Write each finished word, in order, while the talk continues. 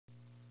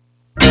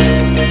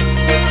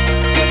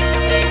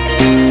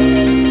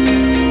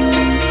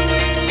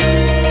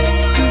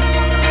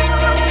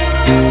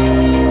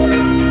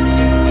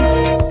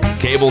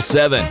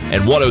Channel 7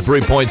 and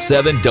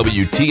 103.7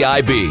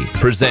 WTIB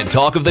present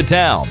Talk of the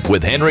Town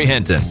with Henry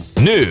Hinton.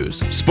 News,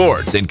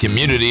 sports, and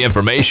community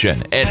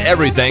information, and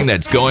everything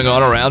that's going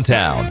on around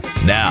town.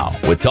 Now,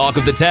 with Talk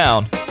of the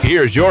Town,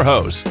 here's your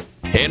host,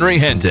 Henry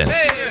Hinton.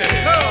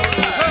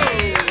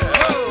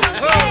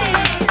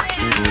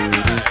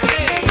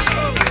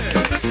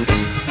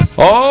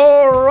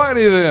 All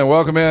righty then.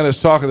 Welcome in. It's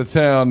Talk of the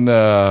Town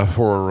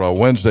for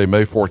Wednesday,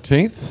 May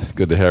 14th.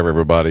 Good to have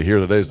everybody here.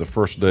 Today is the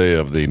first day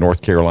of the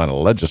North Carolina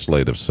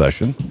legislative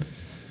session,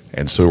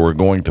 and so we're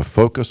going to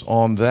focus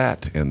on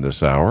that in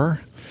this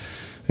hour.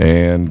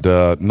 And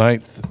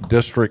 9th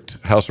District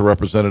House of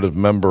Representative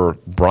member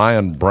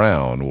Brian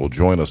Brown will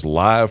join us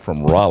live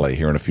from Raleigh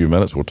here in a few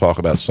minutes. We'll talk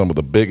about some of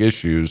the big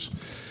issues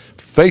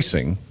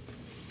facing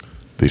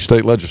the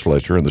state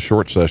legislature in the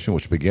short session,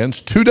 which begins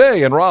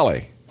today in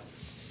Raleigh.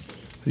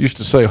 I used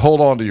to say,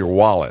 hold on to your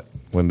wallet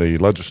when the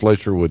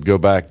legislature would go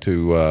back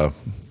to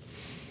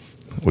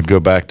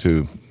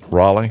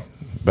Raleigh,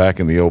 back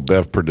in the old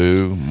Bev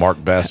Perdue,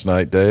 Mark Bass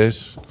Knight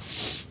days.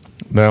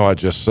 Now I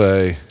just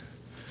say,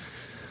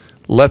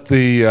 let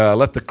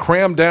the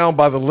cram down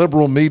by the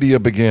liberal media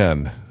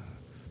begin.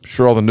 I'm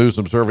sure all the News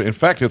Observer. In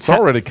fact, it's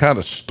already kind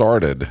of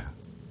started.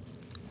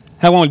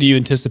 How long do you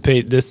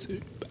anticipate this?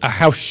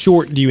 How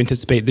short do you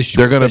anticipate this?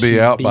 They're going to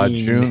be out by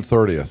June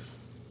 30th.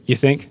 You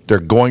think? They're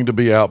going to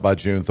be out by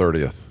June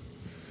 30th.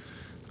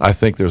 I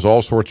think there's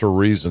all sorts of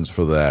reasons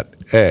for that.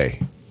 A,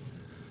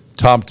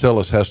 Tom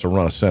Tillis has to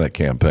run a Senate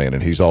campaign,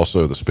 and he's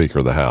also the Speaker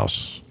of the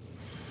House.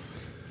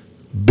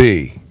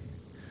 B,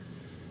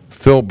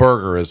 Phil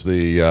Berger is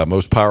the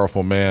most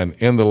powerful man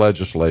in the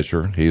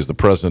legislature. He's the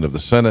president of the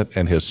Senate,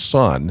 and his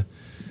son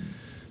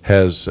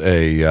has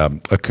a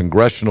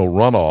congressional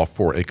runoff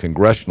for a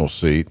congressional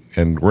seat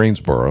in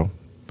Greensboro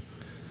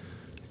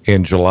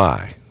in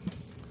July.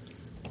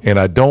 And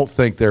I don't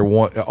think they're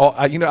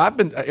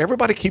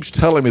everybody keeps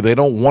telling me they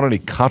don't want any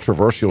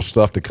controversial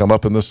stuff to come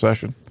up in this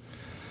session,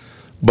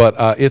 but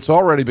it's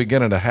already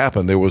beginning to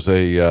happen. There was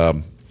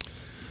some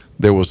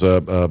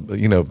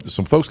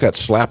folks got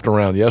slapped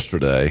around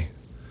yesterday,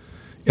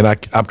 and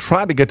I'm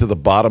trying to get to the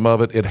bottom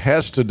of it. It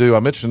has to do. I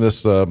mentioned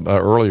this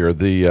earlier.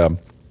 There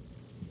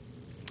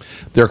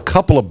are a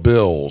couple of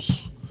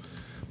bills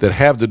that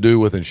have to do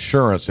with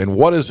insurance and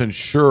what is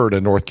insured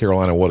in North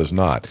Carolina and what is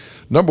not.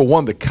 Number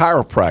one, the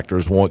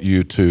chiropractors want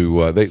you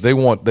to they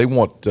want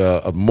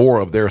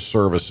more of their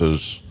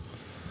services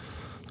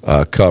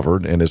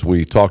covered, and as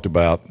we talked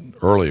about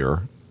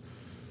earlier,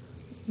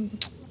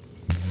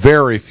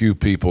 very few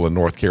people in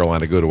North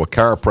Carolina go to a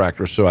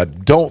chiropractor, so I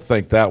don't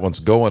think that one's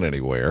going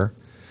anywhere,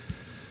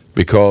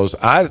 because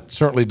I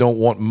certainly don't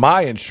want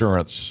my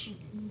insurance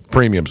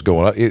premiums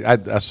going up.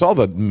 I saw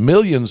the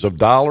millions of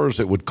dollars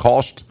it would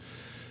cost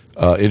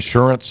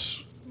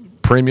insurance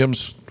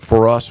premiums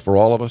for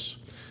all of us,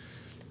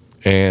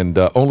 and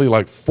only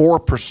like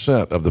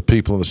 4% of the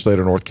people in the state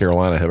of North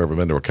Carolina have ever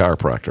been to a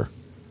chiropractor.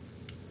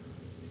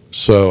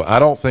 So I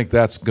don't think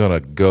that's going to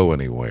go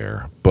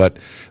anywhere. But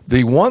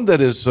the one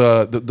that is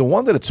the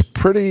one that it's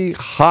pretty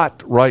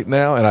hot right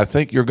now, and I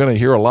think you're going to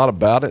hear a lot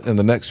about it in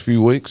the next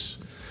few weeks.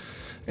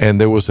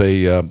 And there was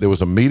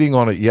a meeting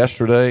on it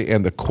yesterday,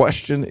 and the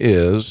question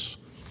is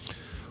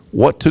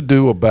what to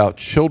do about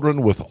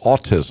children with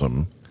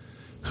autism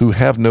who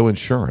have no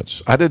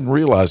insurance. I didn't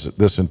realize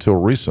this until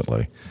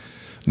recently.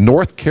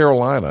 North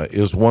Carolina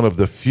is one of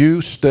the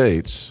few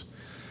states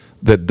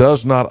that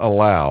does not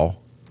allow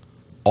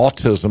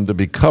autism to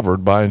be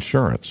covered by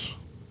insurance.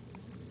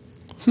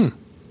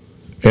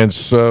 And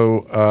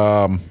so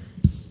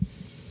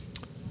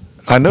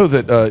I know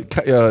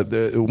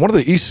that one of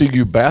the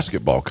ECU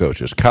basketball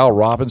coaches, Kyle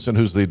Robinson,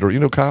 who's the, you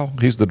know Kyle?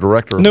 He's the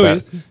director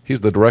of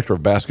he's the director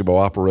of basketball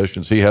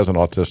operations. He has an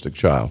autistic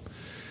child.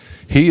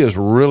 He is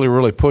really,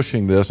 really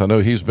pushing this. I know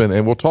he's been,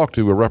 and we'll talk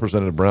to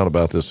Representative Brown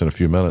about this in a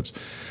few minutes.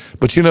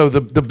 But, you know,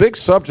 the big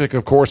subject,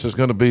 of course, is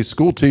going to be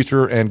school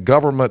teacher and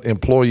government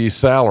employee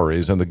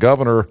salaries. And the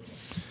governor's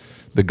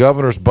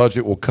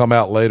budget will come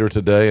out later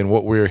today. And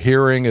what we're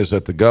hearing is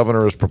that the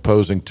governor is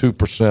proposing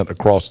 2%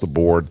 across the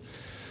board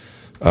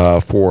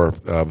for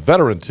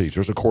veteran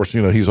teachers. Of course,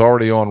 you know, he's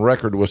already on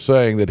record with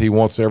saying that he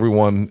wants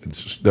everyone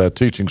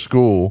teaching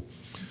school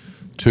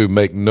to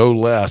make no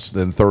less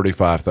than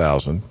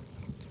 $35,000.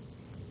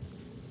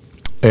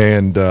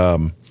 And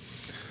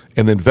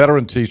then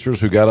veteran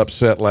teachers who got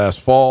upset last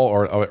fall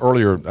or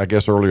earlier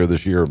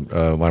this year,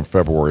 in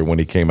February, when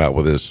he came out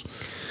with his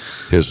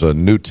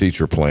new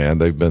teacher plan.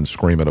 They've been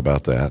screaming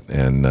about that,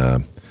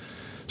 and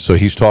so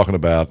he's talking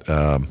about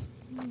a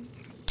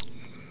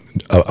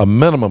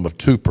minimum of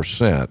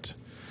 2%,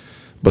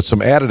 but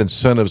some added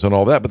incentives and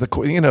all that. But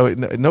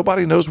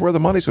nobody knows where the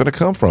money's going to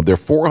come from. They're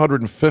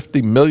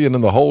 $450 million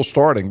in the hole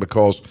starting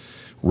because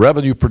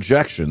revenue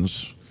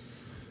projections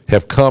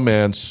have come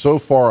in so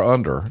far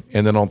under,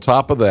 and then on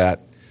top of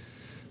that,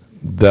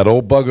 that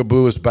old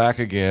bugaboo is back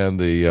again,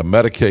 the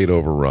Medicaid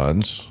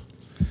overruns.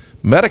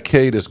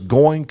 Medicaid is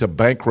going to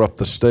bankrupt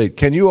the state.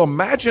 Can you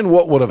imagine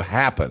what would have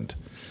happened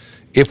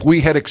if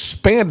we had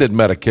expanded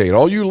Medicaid.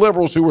 All you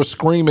liberals who were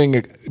screaming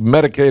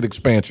Medicaid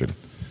expansion.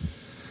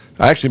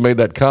 I actually made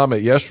that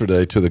comment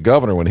yesterday to the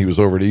governor when he was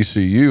over at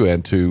ECU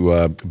and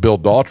to Bill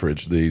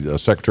Daughtridge, the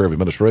Secretary of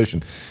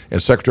Administration.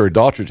 And Secretary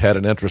Daughtridge had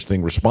an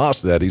interesting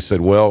response to that. He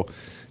said, well,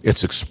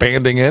 it's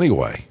expanding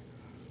anyway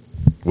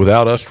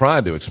without us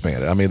trying to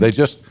expand it. I mean, they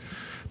just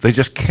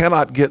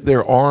cannot get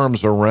their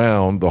arms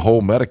around the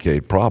whole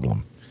Medicaid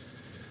problem.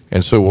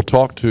 And so we'll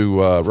talk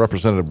to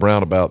Representative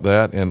Brown about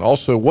that and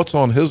also what's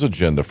on his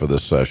agenda for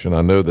this session.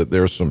 I know that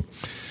there's some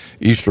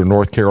Eastern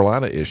North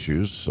Carolina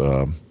issues,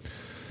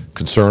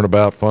 concern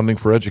about funding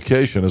for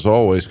education, as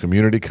always,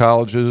 community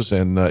colleges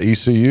and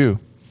ECU.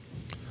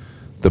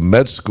 The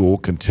med school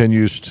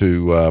continues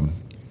to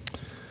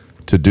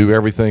do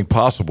everything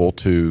possible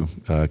to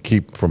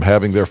keep from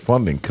having their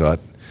funding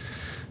cut.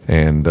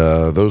 And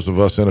those of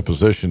us in a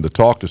position to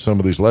talk to some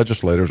of these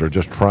legislators are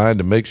just trying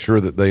to make sure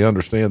that they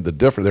understand the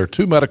difference. There are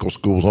two medical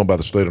schools owned by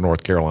the state of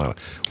North Carolina.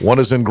 One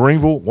is in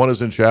Greenville, one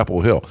is in Chapel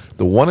Hill.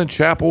 The one in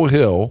Chapel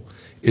Hill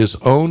is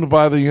owned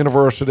by the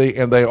university,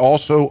 and they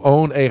also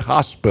own a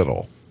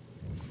hospital.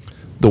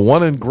 The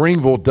one in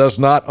Greenville does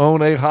not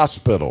own a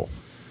hospital.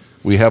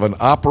 We have an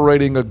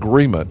operating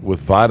agreement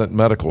with Vidant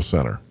Medical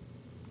Center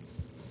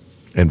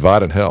and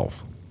Vidant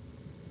Health.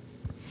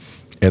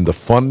 And the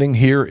funding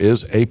here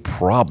is a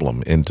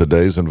problem in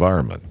today's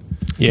environment.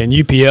 Yeah, and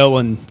UPL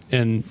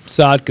and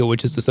SODCA,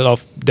 which is the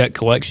Set-Off Debt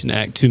Collection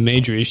Act, two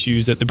major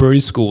issues that the Brody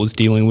School is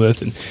dealing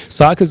with. And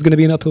SODCA is going to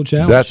be an uphill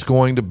challenge. That's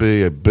going to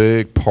be a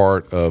big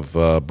part of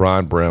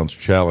Brian Brown's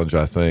challenge,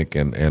 I think,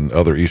 and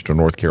other Eastern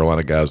North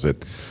Carolina guys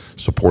that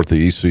support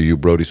the ECU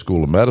Brody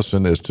School of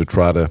Medicine, is to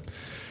try to,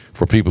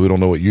 for people who don't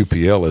know what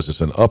UPL is,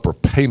 it's an upper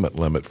payment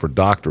limit for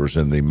doctors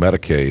in the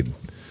Medicaid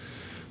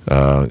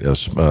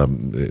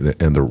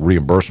in the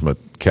reimbursement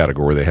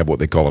category. They have what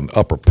they call an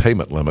upper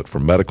payment limit for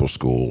medical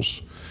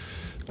schools.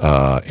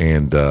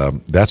 And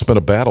that's been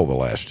a battle the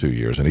last 2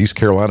 years, and East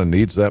Carolina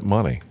needs that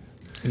money.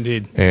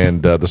 Indeed.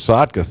 And the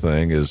SODCA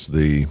thing is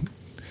the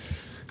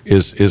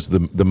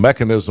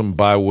mechanism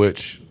by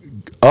which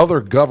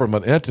other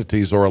government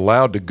entities are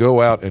allowed to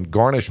go out and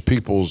garnish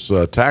people's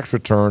tax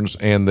returns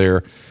and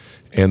their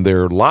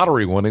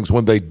lottery winnings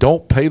when they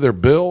don't pay their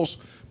bills,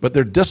 but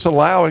they're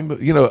disallowing.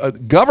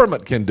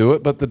 Government can do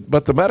it, but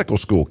the medical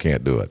school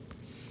can't do it.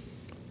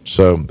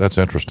 So that's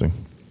interesting.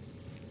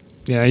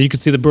 Yeah, you can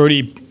see the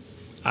Brody.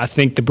 I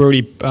think the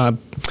Brody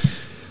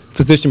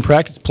physician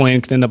practice plan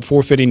could end up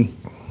forfeiting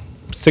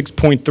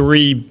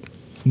 $6.3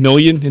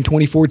 million in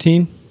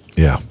 2014.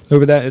 Yeah,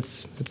 over that,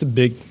 it's a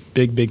big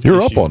You're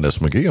issue. up on this,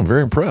 McGee. I'm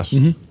very impressed.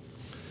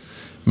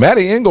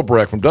 Maddie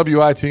Engelbrecht from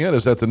WITN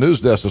is at the news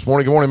desk this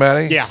morning. Good morning,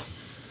 Maddie. Yeah.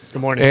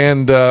 Good morning.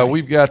 And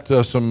we've got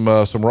some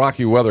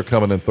rocky weather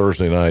coming in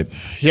Thursday night.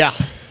 Yeah.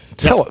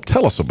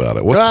 Tell us about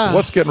it.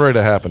 What's getting ready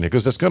to happen here?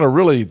 Because it's going to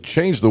really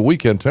change the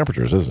weekend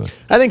temperatures, isn't it?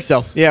 I think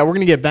so. Yeah, we're going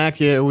to get back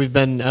to you. We've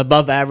been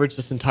above average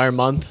this entire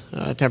month.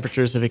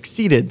 Temperatures have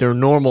exceeded their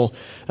normal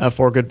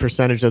for a good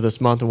percentage of this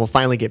month, and we'll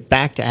finally get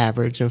back to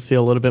average and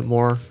feel a little bit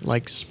more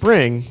like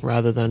spring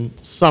rather than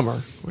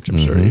summer, which I'm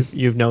sure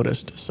you've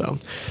noticed. So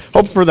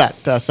hope for that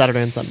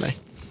Saturday and Sunday.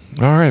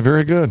 All right,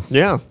 very good.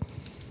 Yeah.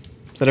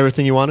 Is that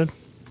everything you wanted?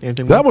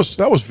 Anything that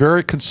more? was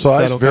very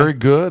concise, okay? very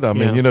good. I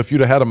mean, if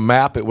you'd have had a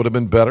map, it would have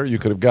been better. You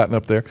could have gotten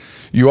up there.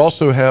 You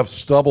also have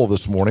stubble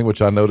this morning,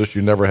 which I noticed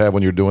you never have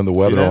when you're doing the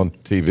weather on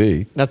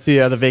TV. That's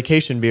the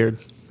vacation beard.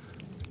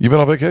 You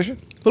been on vacation?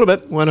 A little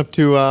bit. Went up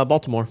to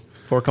Baltimore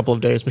for a couple of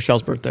days.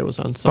 Michelle's birthday was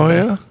on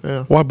Sunday. Oh, yeah?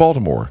 Yeah. Why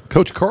Baltimore?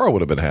 Coach Carl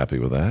would have been happy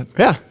with that.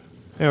 Yeah.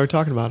 Yeah, we're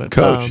talking about it.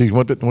 Coach, he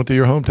went to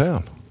your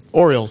hometown.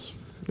 Orioles.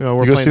 We're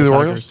you go playing see the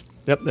Tigers. Orioles?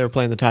 Yep, they were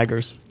playing the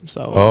Tigers.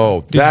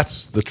 So.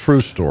 That's the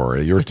true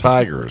story. You're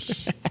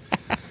Tigers.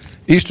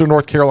 Eastern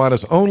North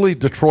Carolina's only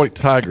Detroit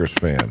Tigers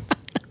fan.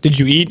 Did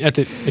you eat at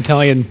the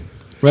Italian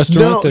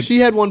restaurant? No, she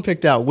had one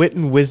picked out. Wit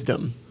and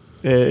Wisdom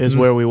is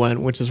where we went,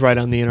 which is right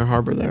on the Inner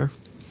Harbor there.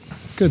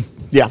 Good.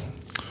 Yeah.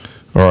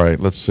 All right,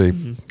 let's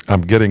see.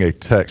 I'm getting a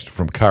text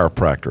from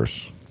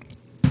chiropractors.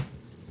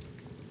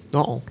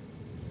 Uh-oh.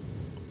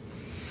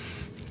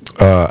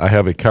 I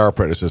have a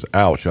chiropractor that says,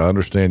 ouch, I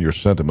understand your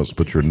sentiments,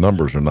 but your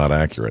numbers are not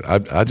accurate.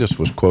 I just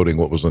was quoting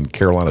what was in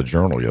Carolina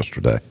Journal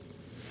yesterday.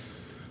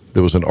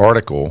 There was an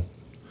article,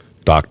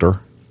 doctor,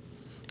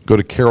 go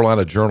to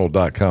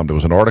carolinajournal.com. There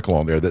was an article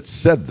on there that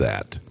said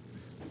that.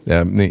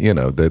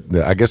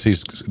 I guess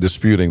he's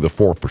disputing the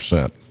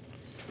 4%.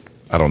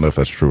 I don't know if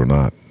that's true or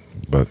not,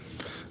 but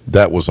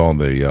that was on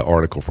the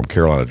article from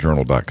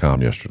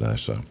carolinajournal.com yesterday.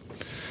 So,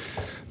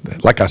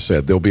 like I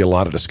said, there'll be a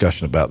lot of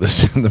discussion about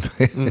this in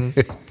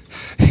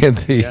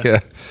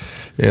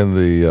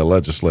the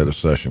legislative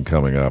session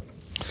coming up.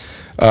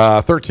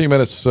 13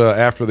 minutes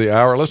after the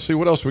hour. Let's see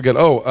what else we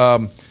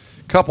got.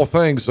 Couple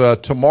things.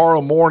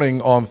 Tomorrow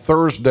morning on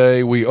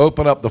Thursday, we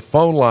open up the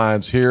phone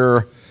lines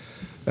here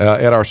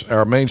at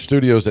our main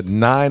studios at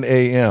 9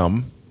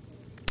 a.m.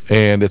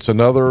 And it's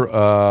another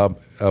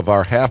of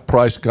our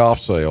half-price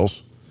golf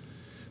sales.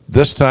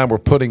 This time we're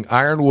putting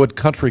Ironwood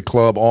Country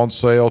Club on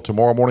sale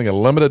tomorrow morning. A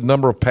limited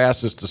number of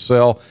passes to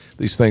sell.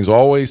 These things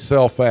always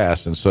sell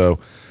fast, and so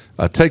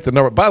take the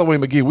number. By the way,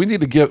 McGee, we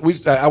need to give.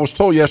 I was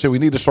told yesterday we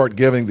need to start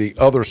giving the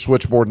other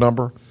switchboard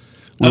number.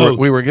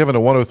 We were given a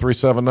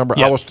 1037 number.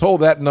 Yep. I was told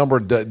that number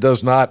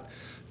does not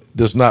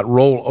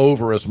roll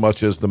over as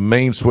much as the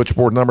main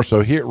switchboard number.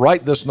 So here,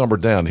 write this number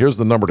down. Here's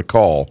the number to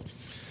call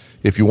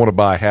if you want to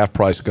buy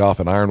half-price golf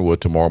in Ironwood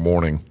tomorrow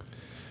morning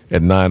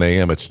at 9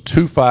 a.m. It's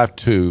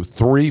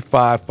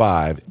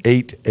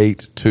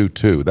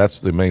 252-355-8822. That's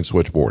the main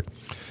switchboard.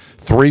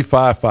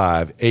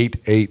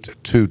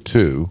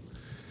 355-8822.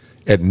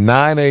 At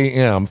 9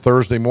 a.m.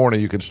 Thursday morning,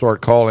 you can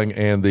start calling,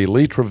 and the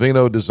Lee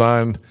Trevino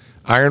designed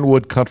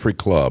Ironwood Country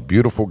Club,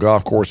 beautiful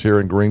golf course here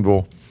in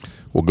Greenville,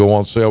 will go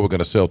on sale. We're going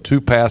to sell 2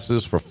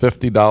 passes for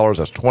 $50.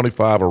 That's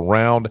 $25 a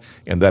round,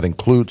 and that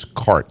includes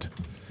cart.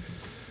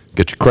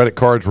 Get your credit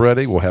cards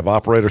ready. We'll have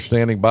operators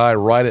standing by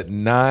right at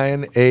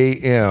 9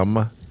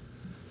 a.m.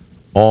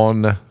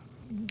 on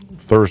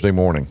Thursday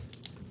morning.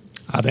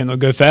 I think they'll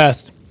go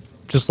fast,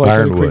 just like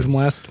Cutter Creek from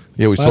last.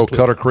 Yeah, we last sold week.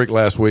 Cutter Creek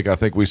last week. I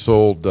think we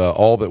sold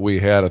all that we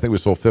had. I think we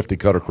sold 50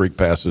 Cutter Creek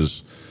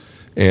passes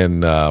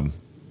in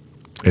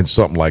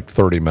something like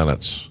 30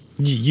 minutes.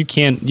 You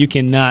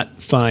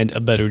cannot find a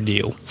better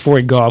deal for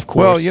a golf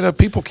course. Well, you know,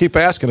 people keep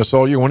asking us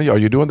all year, are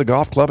you doing the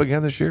golf club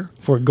again this year?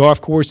 For a golf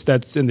course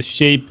that's in the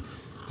shape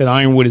that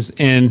Ironwood is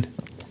in,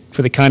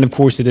 for the kind of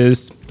course it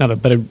is, not a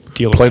better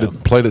deal.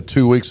 Played it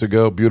 2 weeks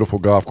ago. Beautiful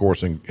golf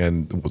course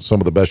and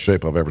some of the best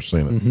shape I've ever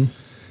seen it. Mm-hmm.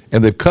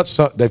 And they've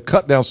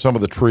cut down some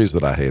of the trees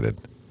that I hated.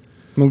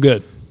 Well,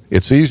 good.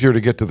 It's easier to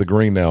get to the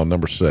green now,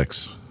 number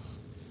 6.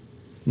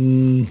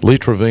 Lee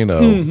Trevino.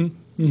 Mm-hmm.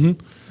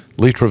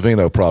 Mm-hmm. Lee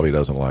Trevino probably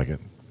doesn't like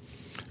it.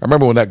 I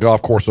remember when that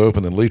golf course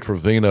opened and Lee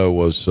Trevino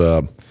was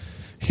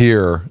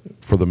here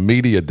for the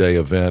media day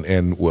event,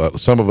 and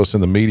some of us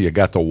in the media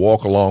got to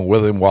walk along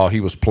with him while he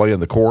was playing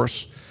the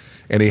course.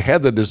 And he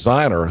had the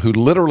designer who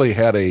literally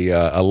had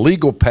a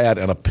legal pad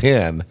and a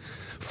pen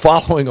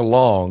following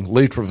along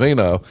Lee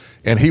Trevino,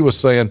 and he was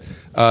saying,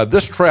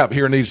 this trap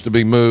here needs to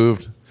be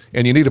moved,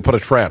 and you need to put a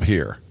trap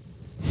here.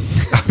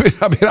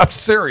 I mean, I'm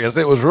serious.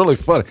 It was really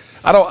funny.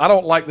 I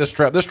don't like this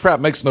trap. This trap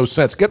makes no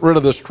sense. Get rid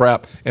of this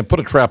trap and put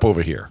a trap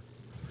over here.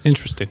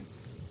 Interesting.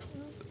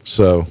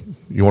 So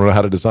you want to know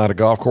how to design a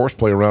golf course?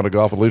 Play a round of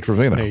golf with Lee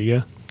Trevino. There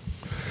you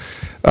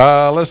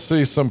go. Let's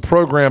see some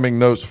programming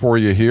notes for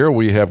you here.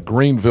 We have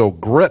Greenville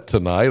Grit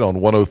tonight on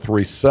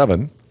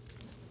 103.7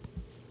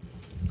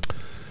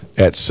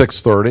 at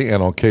 6:30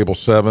 and on Cable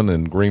 7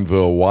 in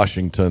Greenville,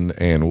 Washington,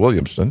 and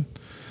Williamston.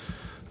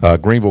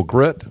 Greenville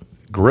Grit,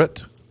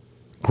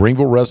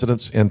 Greenville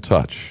Residents in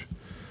Touch.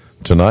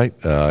 Tonight,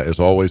 as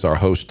always, our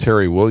host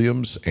Terry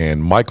Williams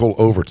and Michael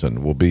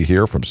Overton will be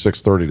here from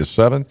 6:30 to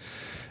 7,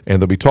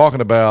 and they'll be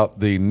talking about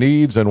the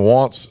needs and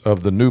wants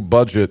of the new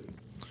budget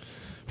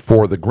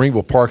for the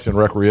Greenville Parks and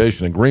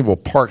Recreation. And Greenville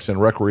Parks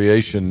and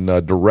Recreation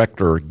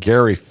Director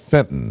Gary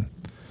Fenton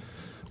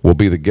will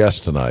be the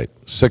guest tonight,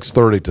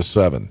 6:30 to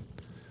 7,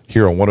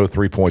 here on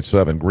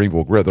 103.7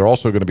 Greenville Grit. They're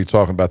also going to be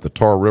talking about the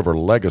Tar River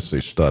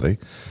Legacy Study.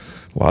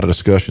 A lot of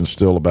discussion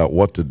still about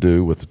what to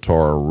do with the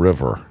Tar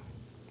River.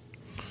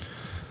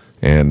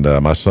 And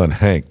my son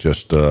Hank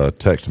just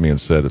texted me and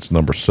said it's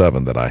number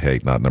 7 that I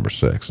hate, not number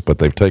 6. But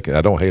they've taken,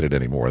 I don't hate it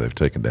anymore. They've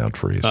taken down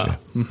trees. Yeah.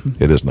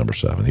 Mm-hmm. It is number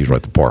 7. He's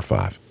right, the par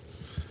 5.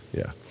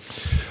 Yeah.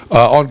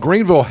 On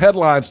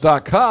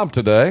GreenvilleHeadlines.com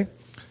today,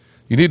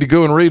 you need to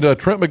go and read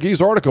Trent McGee's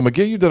article.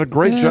 McGee, you did a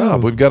great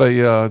job. We've got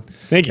a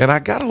thank you. And I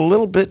got a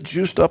little bit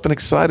juiced up and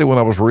excited when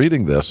I was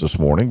reading this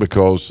morning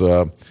because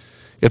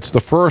it's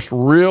the first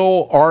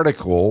real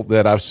article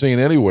that I've seen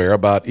anywhere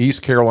about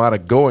East Carolina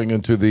going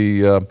into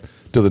the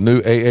to the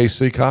new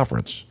AAC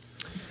conference.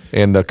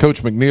 And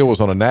Coach McNeil was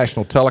on a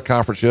national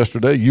teleconference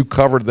yesterday. You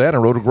covered that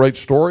and wrote a great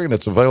story, and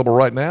it's available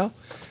right now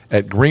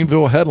at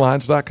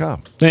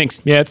GreenvilleHeadlines.com.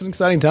 Thanks. Yeah, it's an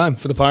exciting time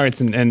for the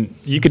Pirates, and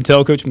you could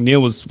tell Coach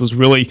McNeil was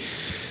really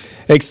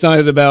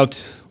excited about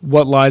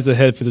what lies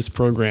ahead for this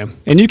program.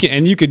 And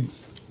you could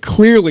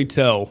clearly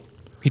tell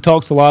he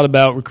talks a lot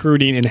about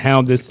recruiting and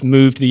how this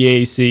move to the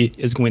AAC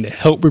is going to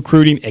help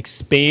recruiting,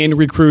 expand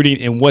recruiting,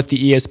 and what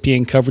the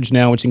ESPN coverage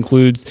now, which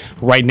includes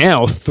right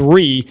now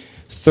 3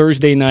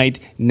 Thursday night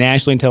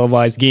nationally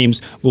televised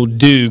games, will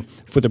do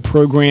for the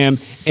program.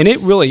 And it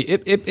really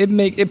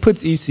it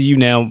puts ECU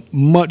now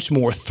much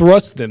more,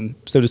 thrusts them,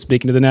 so to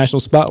speak, into the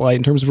national spotlight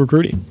in terms of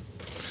recruiting.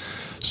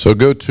 So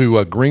go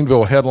to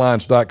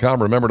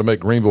GreenvilleHeadlines.com. Remember to make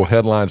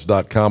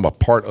GreenvilleHeadlines.com a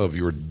part of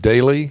your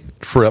daily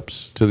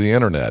trips to the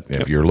internet.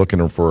 If you're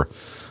looking for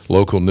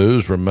local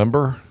news,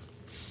 remember,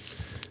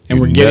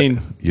 and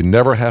you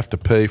never have to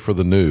pay for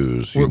the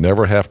news. You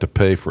never have to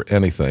pay for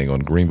anything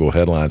on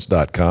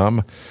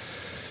GreenvilleHeadlines.com.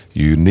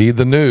 You need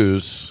the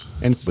news,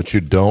 but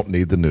you don't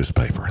need the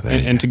newspaper.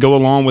 And to go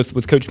along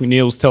with Coach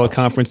McNeil's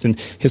teleconference and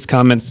his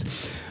comments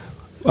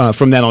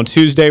from that on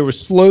Tuesday, we're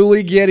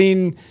slowly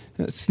getting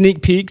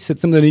sneak peeks at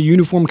some of the new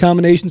uniform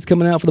combinations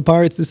coming out for the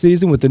Pirates this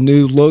season with the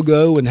new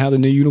logo and how the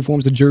new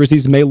uniforms, the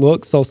jerseys may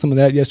look. Saw some of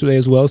that yesterday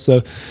as well.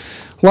 So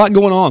A lot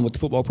going on with the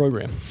football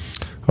program.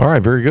 All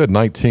right, very good.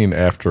 19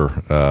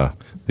 after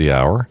the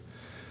hour.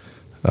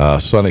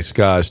 Sunny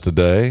skies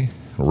today.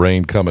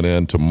 Rain coming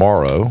in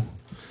tomorrow,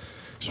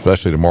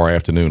 especially tomorrow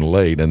afternoon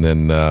late. And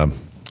then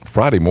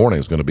Friday morning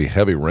is going to be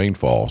heavy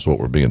rainfall, is what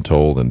we're being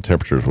told. And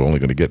temperatures are only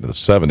going to get into the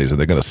 70s, and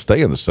they're going to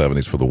stay in the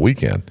 70s for the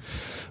weekend.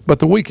 But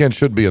the weekend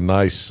should be a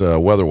nice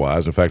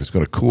weather-wise. In fact, it's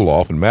going to cool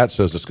off. And Matt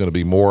says it's going to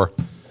be more,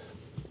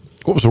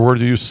 what was the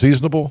word you used,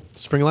 seasonable?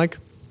 Spring-like?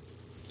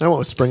 I don't know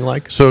what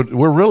spring-like. So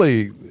we're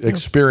really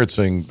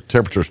experiencing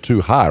temperatures too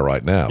high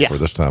right now Yeah. for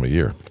this time of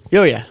year.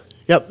 Oh, yeah.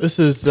 Yep, this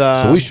is...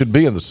 So we should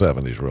be in the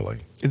 70s, really.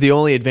 The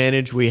only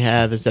advantage we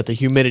have is that the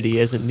humidity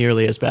isn't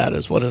nearly as bad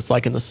as what it's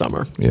like in the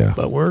summer. Yeah.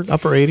 But we're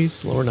upper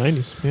 80s, lower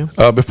 90s.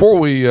 Yeah. Before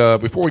we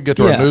get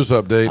to our Yeah. news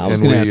update I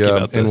was gonna ask you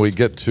about and this.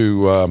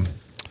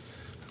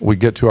 we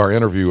get to our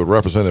interview with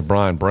Representative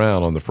Brian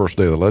Brown on the first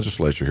day of the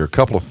legislature here, a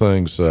couple of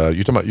things.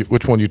 You talking about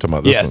which one? You talking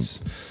about this Yes.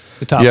 one?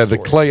 The top Yeah, story.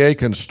 the Clay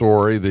Aiken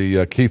story,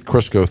 the Keith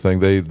Crisco thing.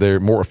 They're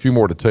a few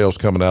more details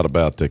coming out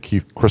about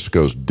Keith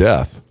Crisco's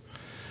death,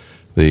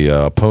 the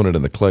opponent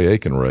in the Clay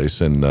Aiken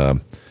race,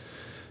 and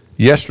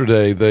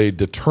yesterday they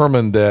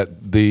determined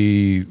that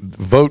the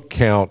vote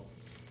count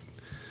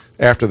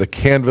after the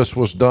canvass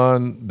was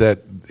done, that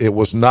it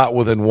was not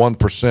within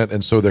 1%,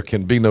 and so there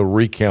can be no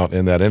recount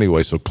in that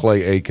anyway. So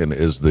Clay Aiken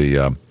is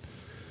the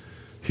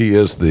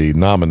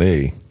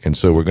nominee, and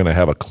so we're going to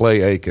have a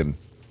Clay Aiken,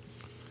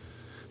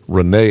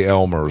 Renee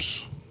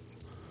Elmer's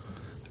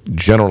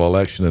general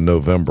election in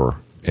November,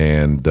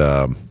 and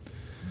the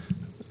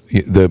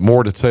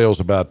more details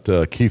about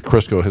Keith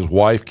Crisco. His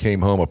wife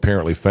came home,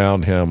 apparently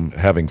found him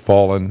having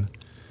fallen,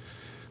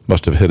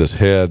 must have hit his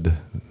head,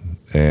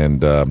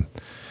 and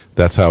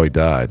that's how he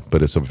died.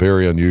 But it's a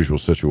very unusual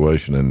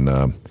situation,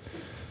 and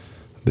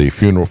the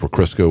funeral for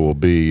Crisco will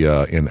be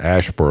in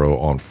Asheboro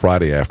on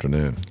Friday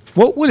afternoon.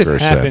 What would have Very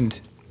sad.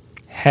 happened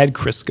had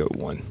Crisco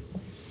won?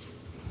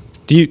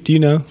 Do you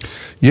know?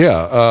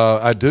 Yeah,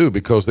 I do,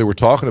 because they were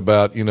talking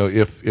about,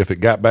 if it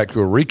got back to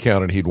a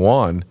recount and he'd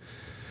won,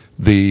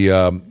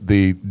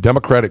 the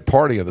Democratic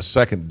Party in the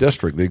 2nd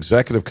District, the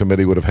executive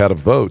committee would have had a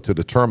vote to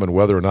determine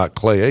whether or not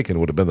Clay Aiken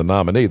would have been the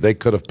nominee. They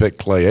could have picked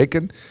Clay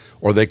Aiken,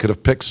 or they could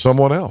have picked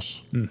someone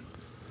else.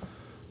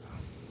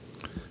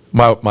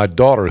 My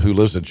daughter, who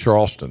lives in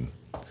Charleston,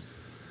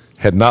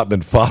 had not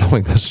been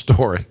following this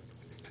story,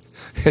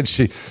 and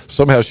she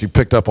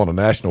picked up on a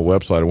national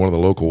website or one of the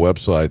local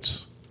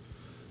websites.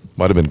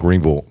 Might have been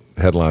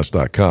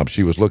GreenvilleHeadlines.com.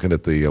 She was looking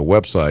at the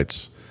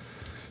websites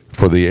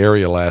for the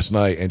area last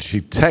night, and she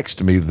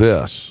texted me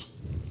this.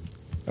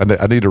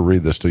 I need to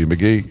read this to you,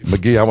 McGee.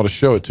 McGee, I want to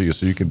show it to you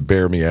so you can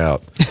bear me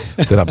out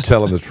that I'm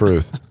telling the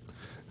truth.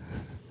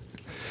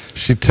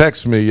 She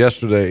texted me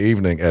yesterday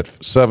evening at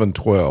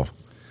 7:12.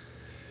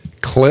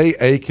 Clay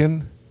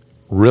Aiken,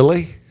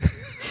 really?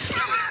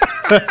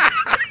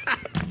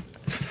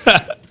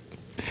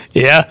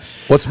 Yeah.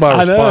 What's my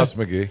I know. response,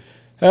 McGee?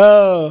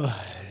 Oh,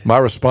 My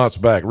response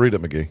back. Read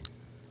it, McGee.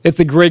 it's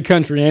a great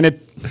country, ain't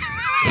it?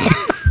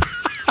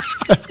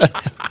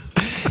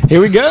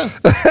 Here we go.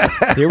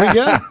 Here we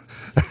go.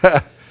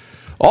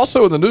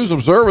 Also in the News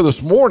Observer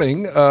this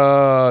morning,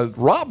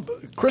 Rob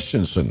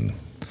Christensen,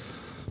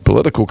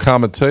 political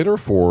commentator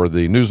for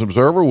the News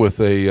Observer, with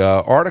a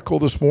article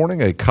this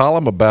morning, a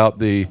column about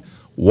the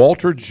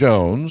Walter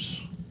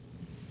Jones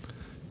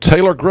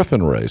Taylor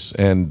Griffin race.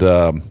 And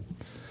a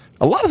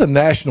lot of the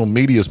national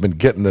media has been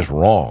getting this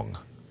wrong,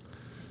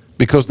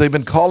 because they've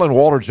been calling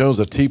Walter Jones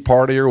a Tea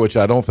Partier, which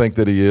I don't think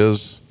that he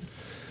is.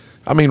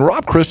 I mean,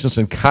 Rob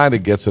Christensen kind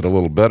of gets it a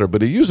little better,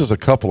 but he uses a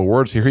couple of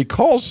words here. He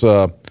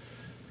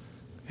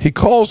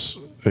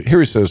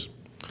says,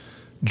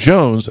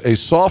 Jones, a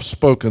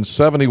soft-spoken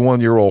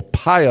 71-year-old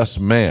pious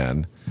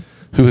man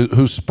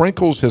who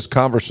sprinkles his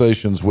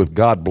conversations with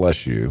God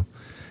bless you,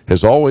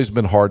 has always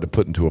been hard to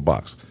put into a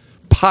box.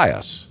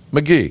 Pious.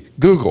 McGee,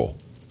 Google.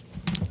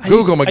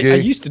 McGee. I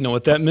used to know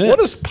what that meant. What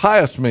does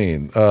pious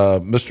mean,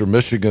 Mr.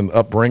 Michigan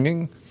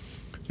upbringing?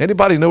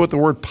 Anybody know what the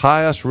word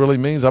pious really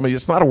means? I mean,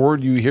 it's not a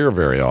word you hear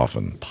very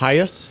often.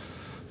 Pious?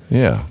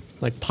 Yeah.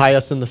 Like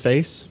pious in the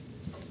face?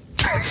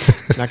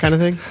 That kind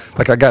of thing?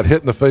 Like I got hit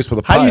in the face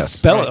with a How do you pious.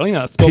 spell it? Oh,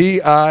 yeah, spell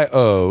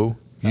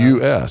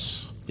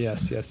Pious.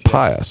 yes.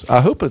 Pious.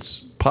 I hope it's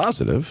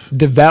positive.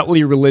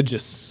 Devoutly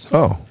religious.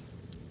 Oh.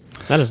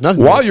 That is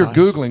nothing. While like you're pious.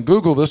 Googling,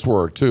 Google this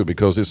word, too,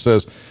 because it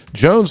says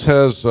Jones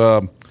has,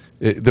 the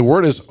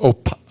word is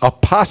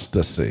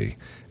apostasy,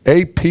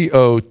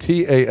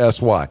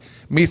 Apotasy.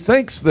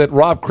 Methinks that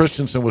Rob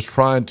Christensen was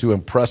trying to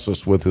impress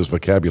us with his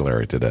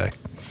vocabulary today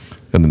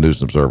in the News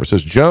and Observer. It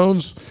says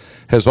Jones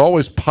has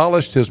always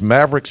polished his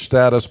maverick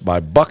status by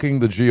bucking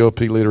the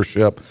GOP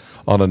leadership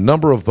on a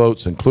number of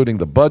votes, including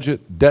the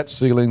budget, debt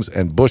ceilings,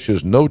 and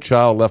Bush's No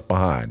Child Left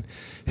Behind.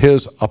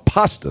 His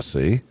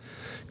apostasy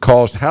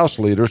caused House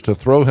leaders to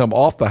throw him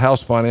off the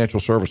House Financial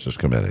Services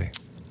Committee.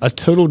 A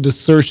total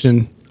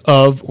desertion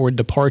of or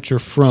departure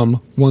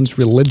from one's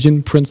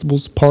religion,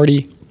 principles,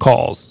 party,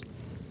 cause.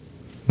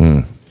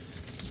 I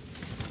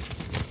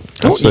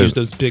don't use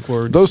those big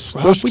words.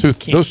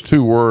 Those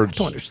two words I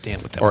don't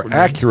understand what that are word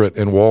accurate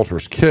in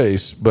Walter's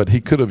case, but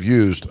he could have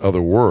used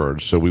other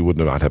words, so we would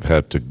not have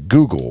had to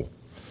Google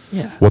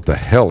what the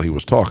hell he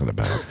was talking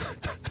about.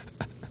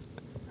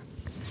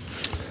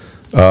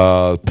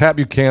 Pat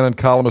Buchanan,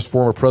 columnist,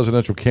 former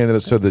presidential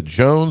candidate, said that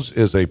Jones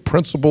is a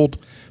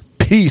principled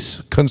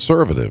peace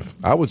conservative.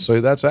 I would say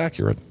that's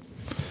accurate.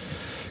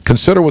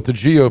 Consider what the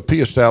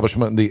GOP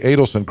establishment and the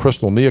Adelson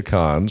Crystal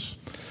neocons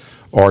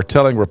are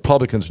telling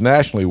Republicans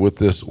nationally with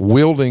this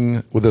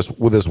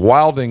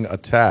wilding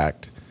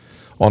attack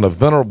on a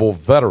venerable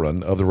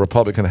veteran of the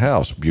Republican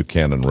House,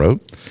 Buchanan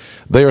wrote.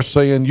 They are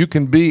saying you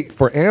can be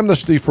for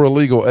amnesty for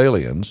illegal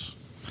aliens,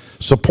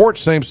 support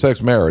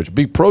same-sex marriage,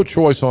 be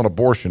pro-choice on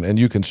abortion, and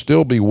you can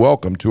still be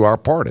welcome to our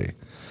party.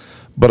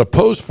 But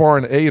oppose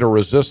foreign aid or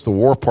resist the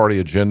war party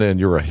agenda, and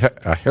you're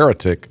a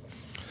heretic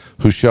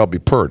who shall be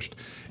purged.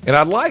 And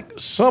I'd like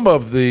some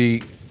of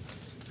the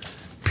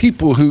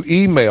people who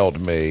emailed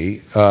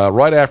me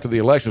right after the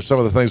election, some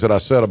of the things that I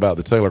said about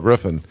the Taylor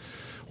Griffin,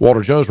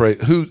 Walter Jones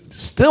race, who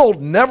still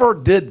never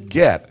did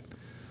get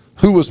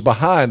who was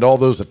behind all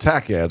those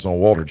attack ads on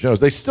Walter Jones.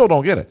 They still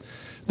don't get it.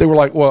 They were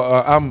like,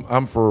 "Well,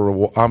 I'm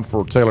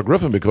for Taylor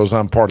Griffin because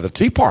I'm part of the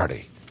Tea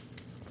Party,"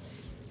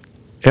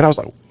 and I was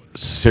like,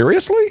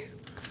 "Seriously?"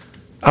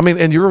 I mean,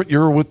 and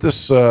you're with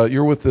this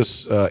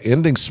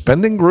ending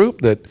spending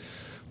group that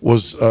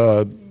was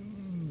one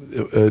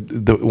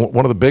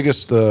of the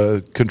biggest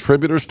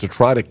contributors to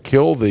try to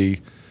kill the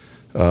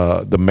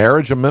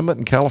marriage amendment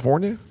in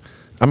California.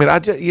 I mean,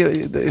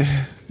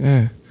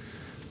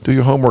 do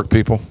your homework,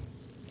 people.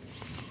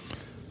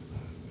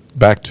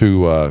 Back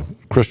to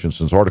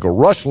Christensen's article.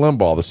 Rush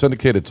Limbaugh, the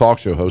syndicated talk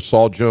show host,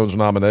 saw Jones'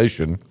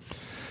 nomination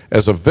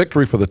as a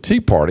victory for the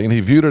Tea Party, and he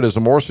viewed it as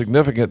more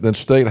significant than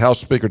State House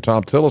Speaker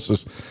Tom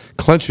Tillis's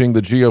clinching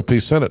the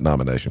GOP Senate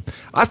nomination.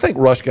 I think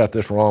Rush got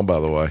this wrong, by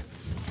the way.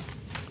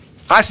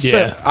 I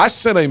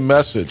sent a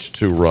message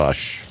to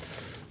Rush.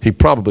 He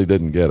probably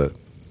didn't get it.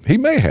 He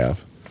may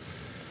have.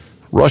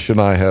 Rush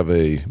and I have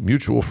a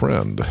mutual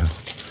friend.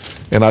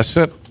 And I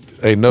sent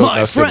a note.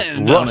 My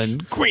friend,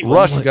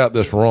 Rush got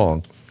this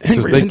wrong.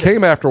 They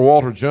came after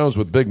Walter Jones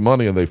with big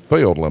money and they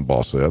failed,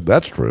 Limbaugh said.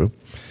 That's true.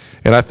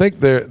 And I think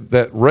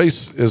that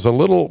race is a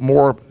little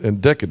more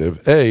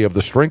indicative, A, of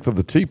the strength of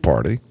the Tea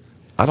Party.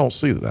 I don't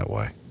see it that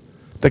way.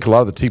 I think a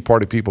lot of the Tea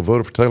Party people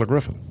voted for Taylor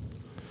Griffin.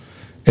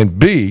 And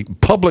B,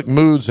 public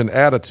moods and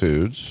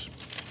attitudes,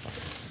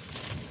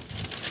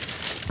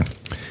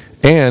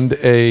 and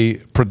a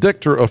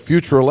predictor of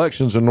future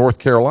elections in North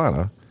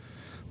Carolina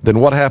than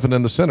what happened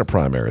in the Senate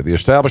primary. The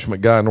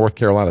establishment guy in North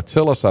Carolina,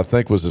 Tillis, I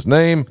think was his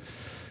name.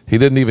 He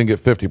didn't even get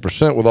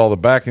 50% with all the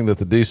backing that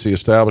the D.C.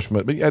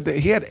 establishment. But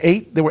he had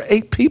there were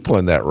 8 people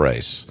in that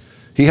race.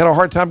 He had a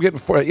hard time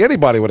getting.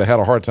 Anybody would have had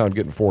a hard time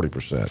getting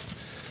 40%.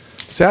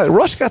 See,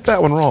 Rush got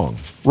that one wrong.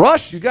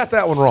 Rush, you got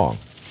that one wrong.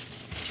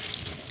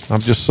 I'm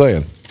just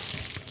saying.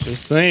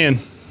 Just saying.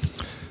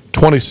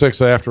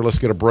 26 after. Let's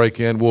get a break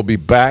in. We'll be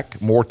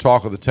back. More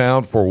Talk of the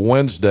Town for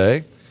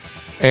Wednesday.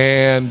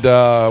 And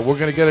we're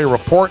going to get a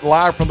report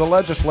live from the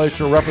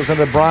legislature.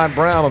 Representative Brian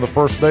Brown on the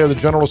first day of the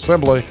General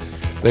Assembly.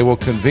 They will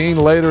convene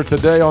later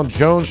today on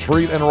Jones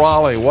Street in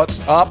Raleigh. What's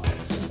up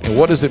and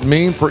what does it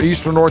mean for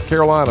Eastern North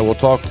Carolina? We'll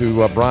talk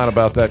to Brian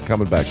about that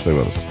coming back. Stay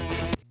with us.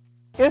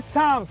 It's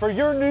time for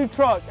your new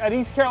truck at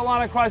East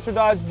Carolina Chrysler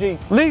Dodge Jeep.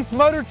 Lease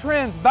Motor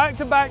Trend's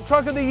back-to-back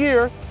truck of the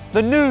year,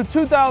 the new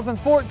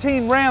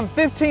 2014 Ram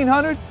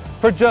 1500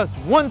 for just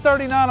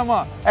 $139 a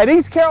month. At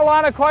East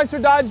Carolina Chrysler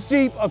Dodge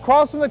Jeep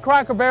across from the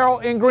Cracker Barrel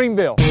in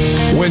Greenville.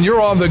 When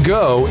you're on the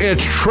go,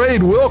 it's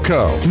Trade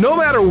Wilco. No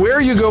matter where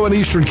you go in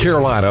Eastern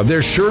Carolina,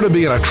 there's sure to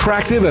be an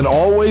attractive and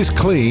always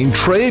clean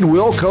Trade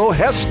Wilco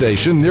Hess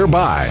station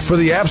nearby. For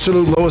the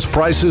absolute lowest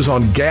prices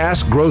on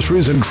gas,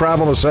 groceries, and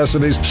travel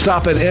necessities,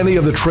 stop at any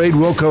of the Trade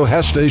Wilco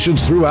Hess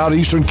stations throughout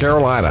Eastern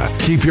Carolina.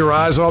 Keep your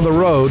eyes on the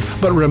road,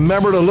 but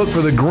remember to look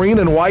for the green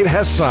and white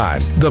Hess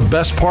sign. The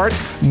best part?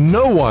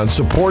 No one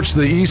supports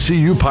the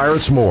ECU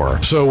Pirates more.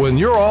 So when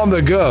you're on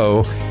the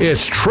go,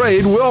 it's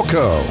Trade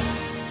Wilco.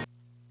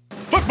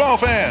 Football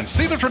fans,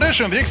 see the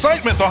tradition, the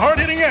excitement, the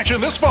hard-hitting action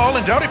this fall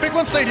in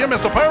Dowdy-Picklin Stadium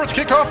as the Pirates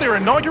kick off their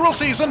inaugural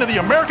season in the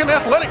American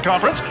Athletic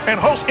Conference and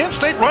host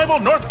in-state rival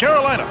North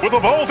Carolina. With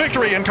a bowl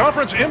victory and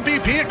conference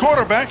MVP at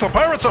quarterback, the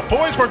Pirates are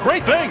poised for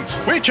great things.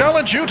 We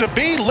challenge you to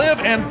be, live,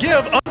 and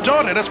give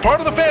undaunted as part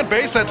of the fan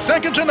base that's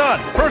second to none.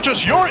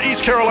 Purchase your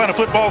East Carolina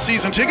football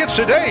season tickets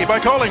today by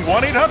calling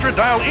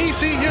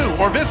 1-800-DIAL-ECU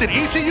or visit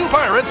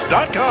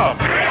ECUPirates.com.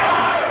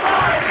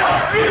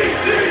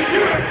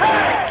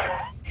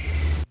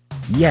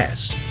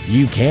 Yes,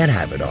 you can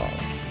have it all.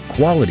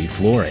 Quality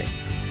flooring,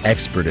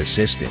 expert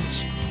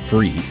assistance,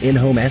 free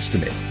in-home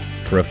estimate,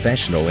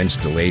 professional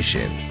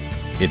installation.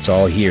 It's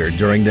all here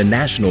during the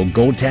National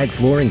Gold Tag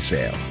Flooring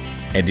Sale.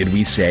 And did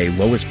we say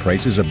lowest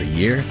prices of the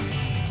year?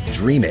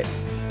 Dream it,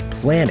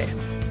 plan it,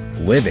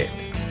 live it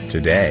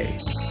today.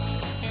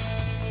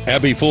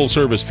 Abbey Full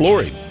Service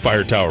Flooring,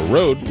 Fire Tower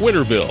Road,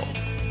 Winterville.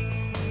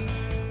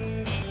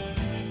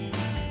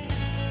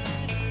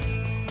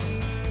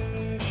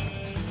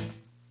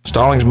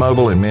 Stallings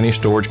Mobile and Mini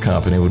Storage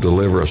Company will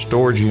deliver a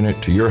storage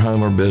unit to your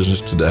home or business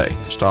today.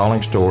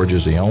 Stallings Storage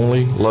is the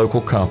only local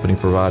company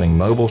providing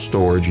mobile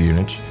storage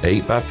units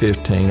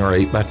 8x15 or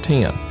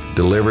 8x10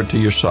 delivered to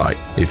your site.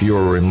 If you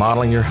are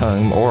remodeling your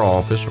home or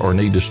office or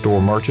need to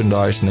store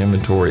merchandise and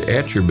inventory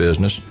at your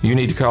business, you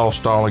need to call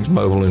Stallings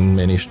Mobile and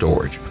Mini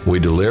Storage. We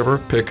deliver,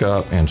 pick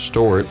up, and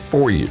store it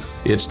for you.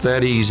 It's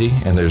that easy,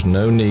 and there's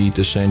no need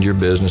to send your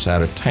business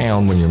out of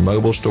town when your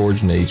mobile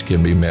storage needs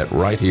can be met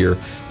right here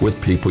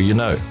with people you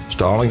know.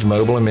 Stallings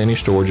Mobile and Mini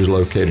Storage is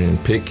located in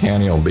Pitt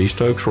County on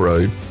Beast Oaks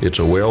Road. It's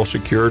a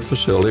well-secured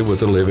facility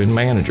with a live-in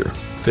manager.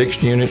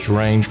 Fixed units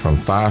range from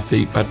 5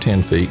 feet by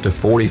 10 feet to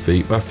 40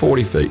 feet by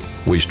 40 feet.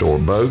 We store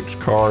boats,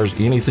 cars,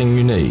 anything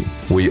you need.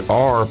 We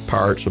are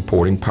pirate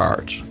supporting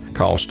pirates.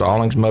 Call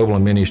Stallings Mobile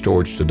and Mini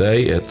Storage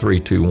today at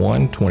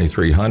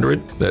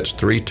 321-2300. That's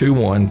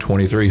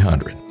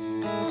 321-2300.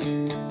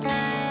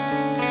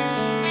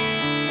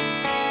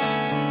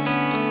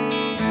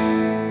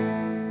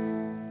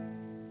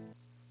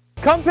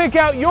 Come pick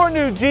out your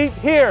new Jeep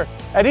here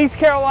at East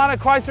Carolina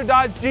Chrysler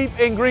Dodge Jeep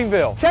in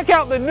Greenville. Check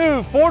out the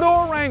new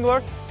 4-door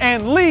Wrangler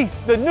and lease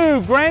the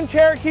new Grand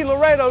Cherokee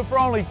Laredo for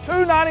only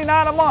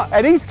 $299 a month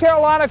at East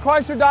Carolina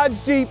Chrysler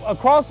Dodge Jeep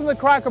across from the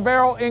Cracker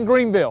Barrel in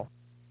Greenville.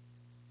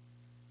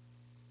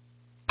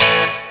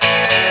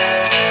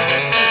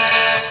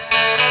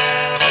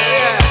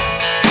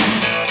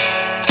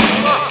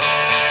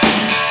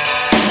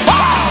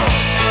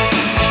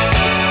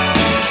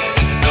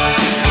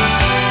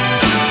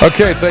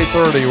 Okay, it's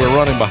 8:30. We're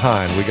running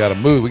behind. We got to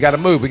move. We got to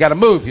move. We got to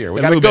move here. We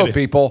got to go, baby.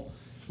 people.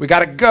 We got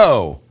to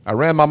go. I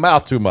ran my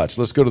mouth too much.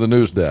 Let's go to the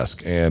news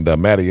desk. And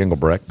Maddie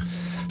Engelbrecht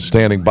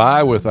standing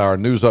by with our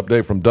news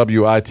update from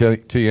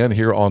WITN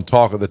here on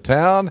Talk of the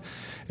Town.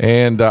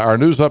 And our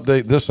news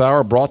update this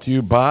hour brought to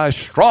you by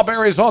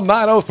Strawberries on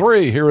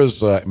 903. Here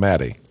is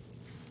Maddie.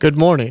 Good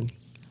morning.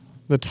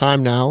 The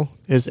time now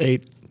is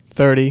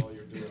 8:30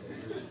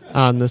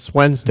 on this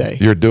Wednesday.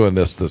 You're doing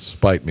this to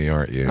spite me,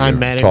 aren't you? I'm You're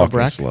Maddie talking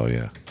Engelbrecht. slow,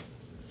 yeah.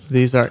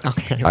 These are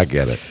okay. I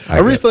get it.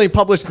 A recently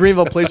published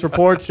Greenville police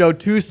report showed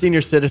 2 senior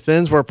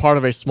citizens were part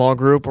of a small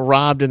group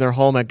robbed in their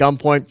home at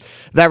gunpoint.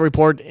 That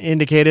report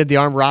indicated the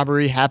armed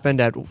robbery happened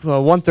at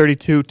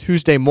 1:32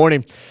 Tuesday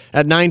morning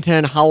at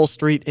 910 Howell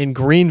Street in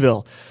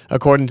Greenville.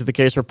 According to the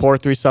case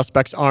report, 3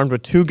 suspects armed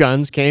with 2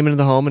 guns came into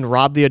the home and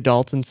robbed the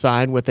adults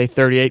inside with a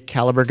 .38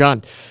 caliber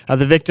gun.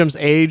 The victim's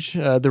age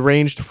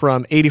ranged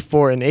from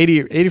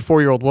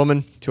 84-year-old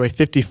woman to a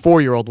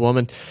 54-year-old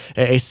woman,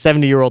 a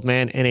 70-year-old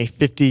man, and a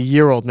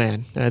 50-year-old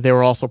man. They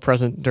were also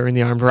present during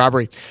the armed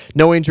robbery.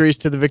 No injuries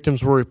to the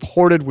victims were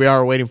reported. We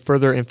are awaiting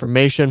further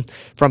information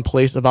from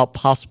police about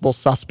possible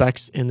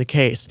suspects in the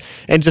case.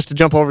 And just to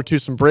jump over to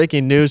some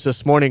breaking news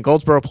this morning,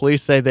 Goldsboro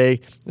police say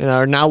they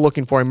are now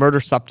looking for a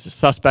murder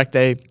suspect.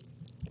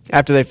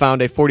 After they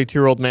found a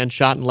 42-year-old man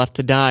shot and left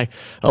to die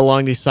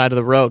along the side of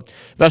the road.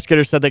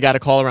 Investigators said they got a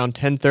call around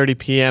 10:30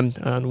 p.m.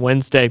 on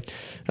Wednesday.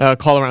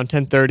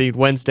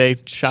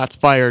 Shots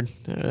fired.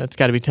 It's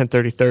got to be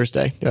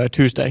 10:30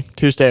 Tuesday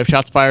of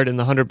shots fired in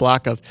the 100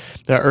 block of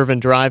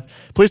Irvin Drive.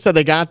 Police said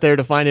they got there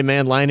to find a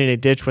man lying in a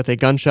ditch with a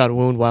gunshot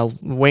wound while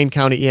Wayne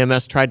County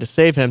EMS tried to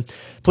save him.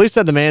 Police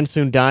said the man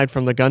soon died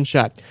from the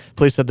gunshot.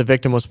 Police said the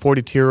victim was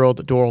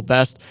 42-year-old Doral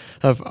Best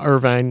of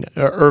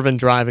Irvin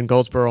Drive in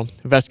Goldsboro.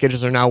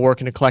 Investigators are now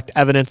working to collect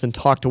evidence and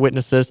talk to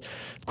witnesses.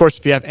 Of course,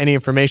 if you have any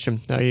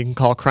information, you can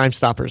call Crime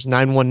Stoppers,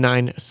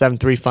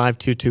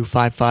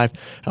 919-735-2255.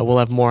 We'll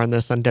have more on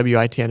this on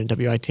WITN and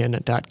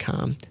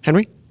WITN.com.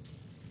 Henry?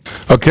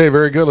 Okay,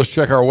 very good. Let's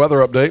check our weather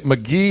update.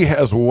 McGee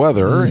has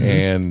weather,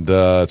 and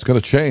it's going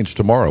to change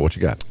tomorrow. What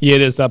you got? Yeah,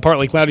 it is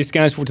partly cloudy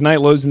skies for tonight.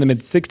 Lows in the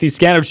mid-60s.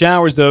 Scattered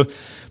showers, though,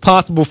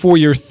 possible for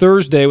your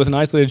Thursday with an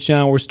isolated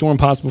shower storm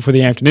possible for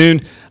the afternoon.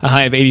 A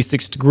high of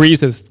 86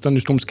 degrees as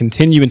thunderstorms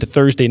continue into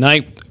Thursday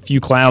night. A few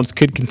clouds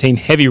could contain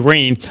heavy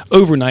rain.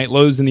 Overnight,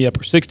 lows in the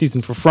upper 60s.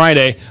 And for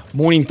Friday,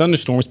 morning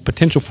thunderstorms,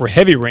 potential for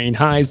heavy rain,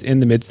 highs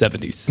in the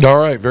mid-70s. All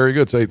right, very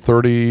good. It's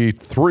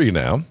 8:33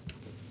 now.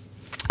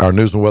 Our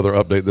news and weather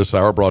update this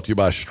hour brought to you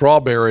by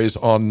Strawberries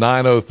on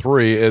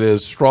 903. It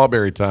is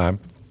strawberry time,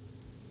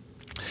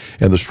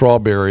 and the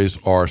strawberries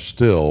are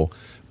still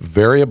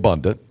very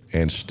abundant,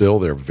 and still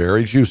they're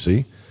very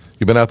juicy.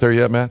 You been out there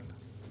yet, Matt?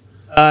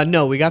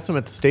 No, we got some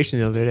at the station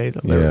the other day.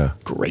 They were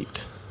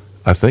great.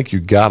 I think you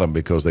got them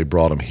because they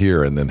brought them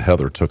here, and then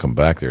Heather took them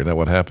back there. Isn't that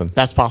what happened?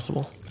 That's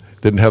possible.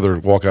 Didn't Heather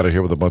walk out of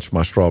here with a bunch of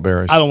my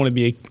strawberries? I don't want to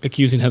be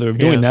accusing Heather of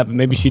doing that, but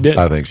maybe she did.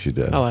 I think she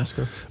did. I'll ask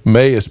her.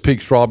 May is peak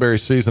strawberry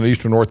season in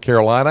eastern North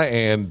Carolina,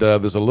 and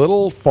there's a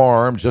little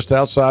farm just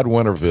outside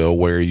Winterville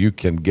where you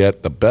can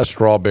get the best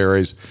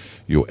strawberries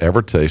you'll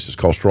ever taste. It's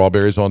called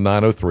Strawberries on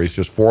 903. It's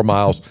just 4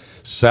 miles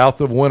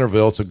south of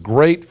Winterville. It's a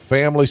great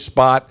family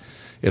spot.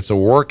 It's a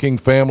working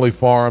family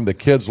farm. The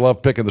kids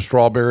love picking the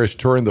strawberries,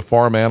 touring the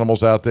farm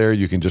animals out there.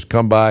 You can just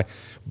come by,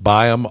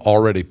 buy them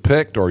already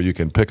picked, or you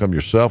can pick them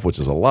yourself, which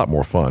is a lot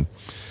more fun.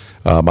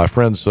 My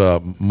friends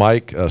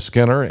Mike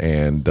Skinner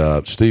and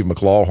Steve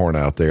McLawhorn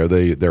out there,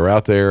 they're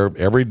out there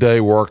every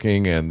day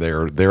working, and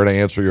they're there to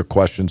answer your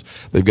questions.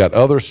 They've got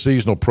other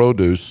seasonal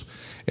produce,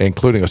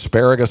 including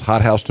asparagus,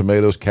 hothouse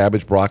tomatoes,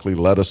 cabbage, broccoli,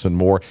 lettuce, and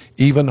more,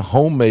 even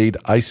homemade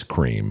ice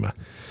cream.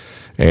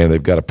 And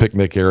they've got a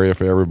picnic area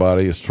for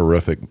everybody. It's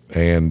terrific.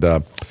 And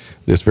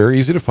it's very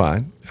easy to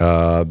find.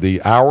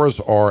 The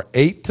hours are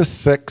 8 to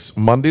 6,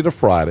 Monday to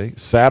Friday,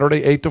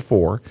 Saturday 8 to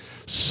 4,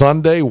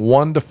 Sunday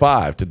 1 to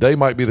 5. Today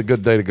might be the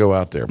good day to go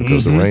out there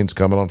because the rain's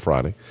coming on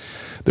Friday.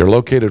 They're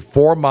located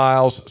 4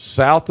 miles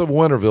south of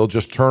Winterville.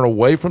 Just turn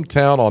away from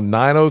town on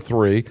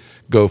 903.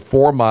 Go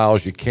 4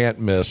 miles. You can't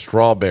miss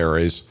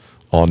Strawberries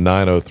on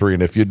 903.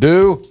 And if you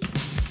do,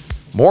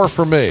 more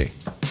for me.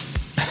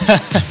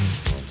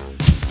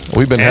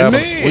 We've been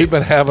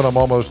having them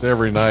almost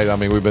every night. I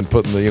mean, we've been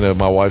putting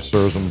my wife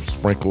serves them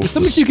sprinkles. There's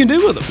something you can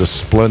do with them. The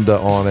Splenda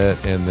on it,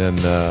 and then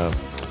a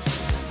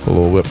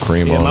little whipped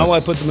cream on it. My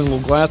wife puts them in a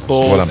little glass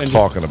bowl. That's what I'm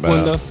talking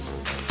about.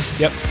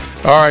 Yep.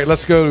 All right,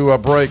 let's go to a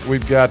break.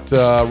 We've got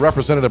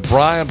Representative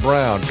Brian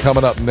Brown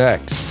coming up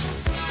next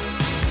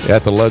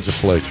at the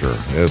legislature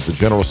as the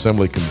General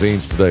Assembly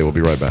convenes today. We'll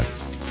be right back.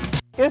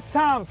 It's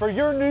time for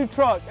your new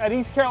truck at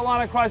East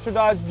Carolina Chrysler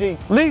Dodge Jeep.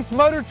 Lease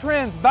Motor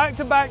Trend's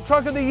back-to-back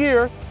Truck of the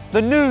Year,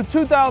 the new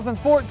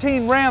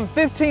 2014 Ram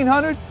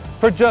 1500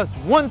 for just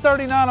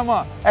 $139 a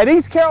month. At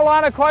East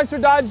Carolina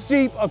Chrysler Dodge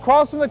Jeep,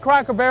 across from the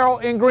Cracker Barrel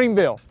in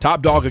Greenville.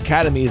 Top Dog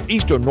Academy is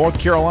Eastern North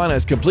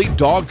Carolina's complete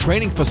dog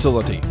training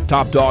facility.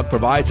 Top Dog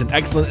provides an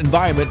excellent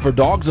environment for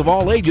dogs of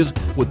all ages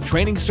with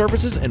training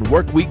services and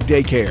work week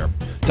daycare.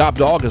 Top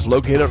Dog is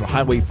located on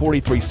Highway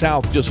 43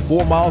 South, just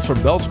 4 miles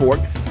from Bells Fork,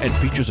 and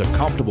features a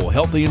comfortable,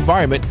 healthy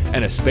environment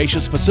and a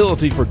spacious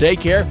facility for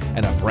daycare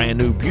and a brand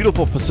new,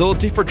 beautiful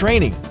facility for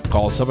training.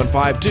 Call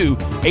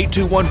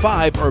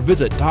 752-8215 or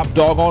visit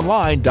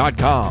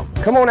topdogonline.com.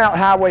 Come on out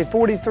Highway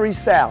 43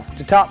 South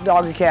to Top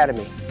Dog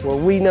Academy, where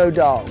we know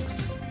dogs.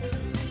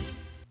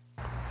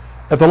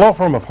 At the law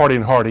firm of Hardy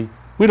 & Hardy,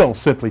 we don't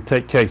simply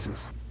take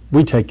cases.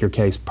 We take your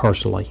case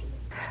personally.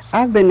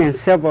 I've been in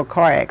several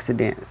car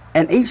accidents,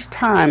 and each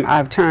time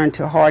I've turned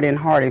to Hardy &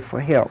 Hardy for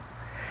help.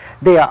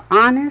 They are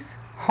honest,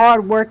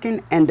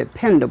 hardworking, and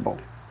dependable.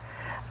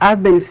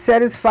 I've been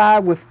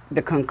satisfied with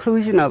the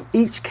conclusion of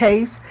each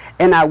case,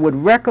 and I would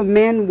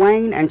recommend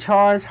Wayne and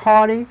Charles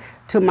Hardy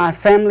to my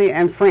family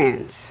and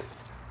friends.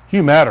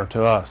 You matter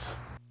to us.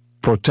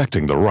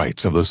 Protecting the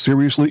rights of the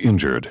seriously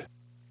injured.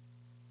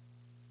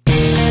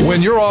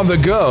 When you're on the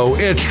go,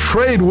 it's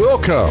Trade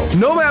Wilco.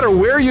 No matter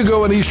where you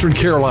go in Eastern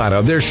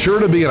Carolina, there's sure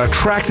to be an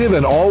attractive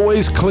and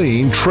always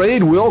clean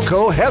Trade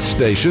Wilco Hess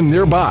station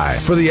nearby.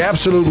 For the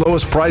absolute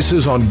lowest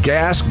prices on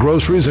gas,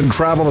 groceries, and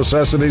travel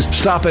necessities,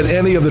 stop at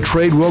any of the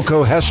Trade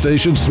Wilco Hess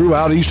stations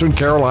throughout Eastern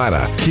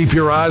Carolina. Keep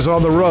your eyes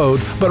on the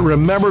road, but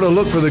remember to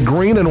look for the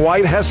green and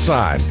white Hess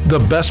sign. The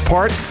best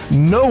part?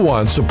 No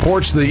one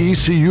supports the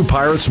ECU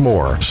Pirates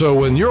more. So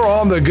when you're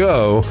on the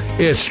go,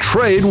 it's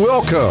Trade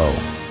Wilco.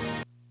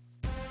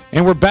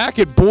 And we're back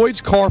at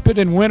Boyd's Carpet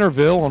in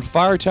Winterville on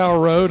Fire Tower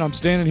Road. I'm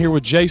standing here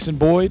with Jason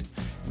Boyd.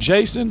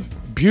 Jason,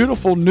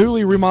 beautiful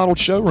newly remodeled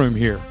showroom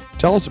here.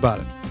 Tell us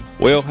about it.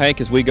 Well, Hank,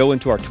 as we go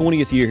into our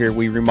 20th year here,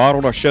 we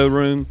remodeled our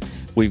showroom.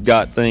 We've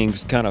got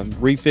things kind of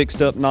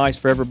refixed up nice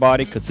for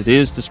everybody because it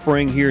is the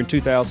spring here in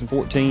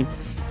 2014.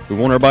 We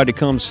want everybody to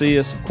come see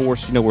us. Of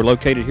course, we're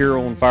located here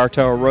on Fire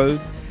Tower Road.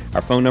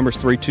 Our phone number is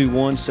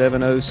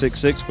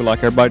 321-7066. We'd like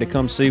everybody to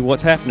come see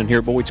what's happening here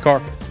at Boyd's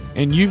Carpet.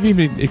 And you've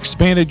even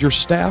expanded your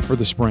staff for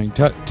the spring.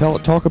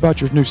 Talk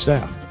about your new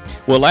staff.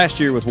 Well,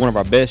 last year was one of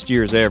our best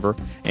years ever,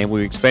 and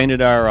we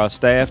expanded our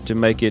staff to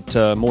make it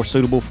more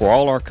suitable for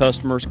all our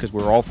customers because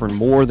we're offering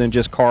more than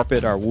just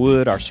carpet, our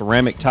wood, our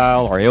ceramic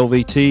tile, our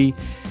LVT,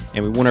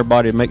 and we want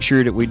everybody to make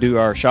sure that we do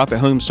our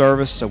shop-at-home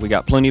service, so we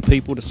got plenty of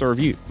people to serve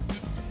you.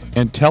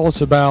 And tell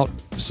us about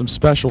some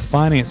special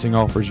financing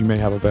offers you may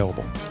have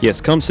available. Yes,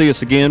 come see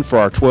us again for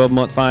our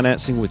 12-month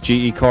financing with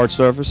GE Card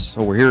Service.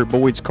 So we're here at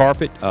Boyd's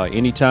Carpet,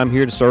 anytime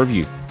here to serve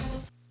you.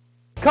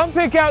 Come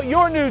pick out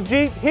your new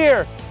Jeep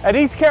here at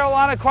East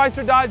Carolina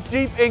Chrysler Dodge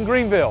Jeep in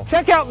Greenville.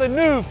 Check out the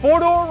new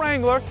 4-door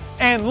Wrangler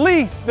and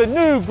lease the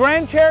new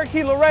Grand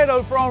Cherokee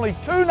Laredo for only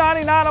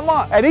 $299 a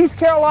month at East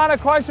Carolina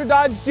Chrysler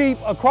Dodge Jeep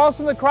across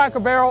from the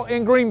Cracker Barrel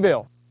in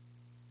Greenville.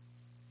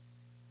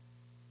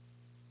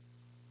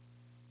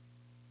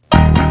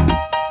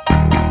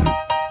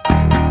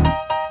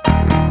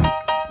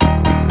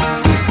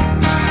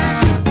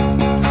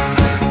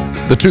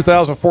 The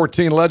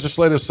 2014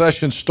 legislative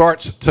session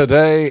starts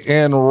today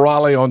in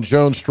Raleigh on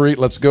Jones Street.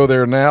 Let's go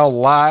there now,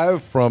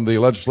 live from the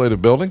legislative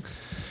building.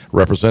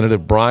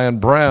 Representative Brian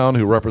Brown,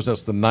 who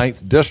represents the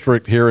 9th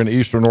District here in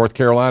Eastern North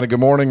Carolina. Good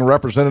morning,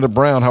 Representative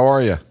Brown. How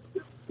are you?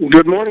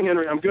 Good morning,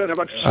 Henry. I'm good. How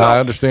about yourself? I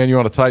understand you're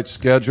on a tight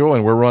schedule,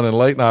 and we're running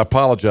late, and I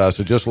apologize.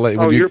 So just let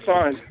you're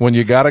fine. When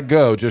you got to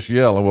go, just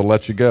yell, and we'll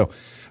let you go.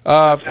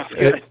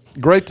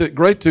 Great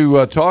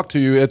to talk to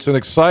you. It's an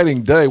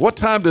exciting day. What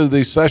time do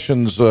these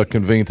sessions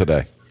convene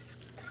today?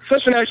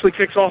 session actually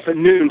kicks off at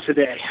noon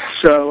today.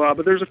 So,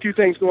 but there's a few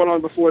things going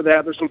on before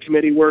that. There's some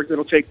committee work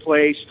that'll take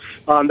place.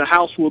 The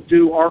House will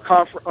do our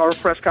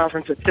press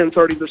conference at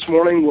 10:30 this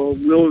morning.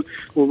 We'll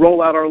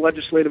roll out our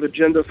legislative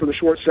agenda for the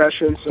short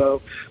session.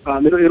 So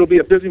it'll be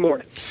a busy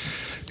morning.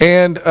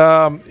 And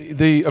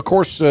of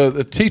course,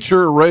 the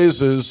teacher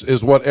raises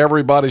is what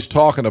everybody's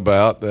talking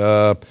about.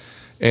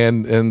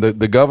 And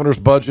the governor's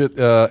budget,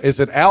 is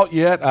it out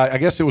yet? I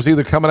guess it was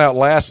either coming out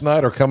last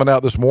night or coming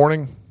out this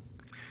morning.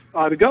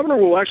 The governor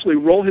will actually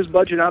roll his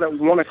budget out at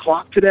 1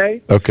 o'clock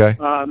today. Okay.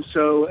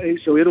 So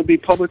it'll be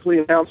publicly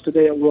announced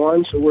today at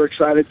 1. So we're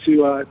excited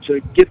to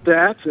get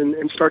that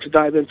and start to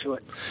dive into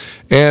it.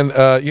 And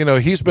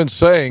he's been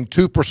saying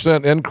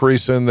 2%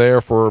 increase in there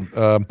for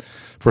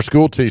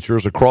school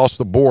teachers across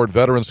the board,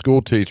 veteran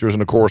school teachers,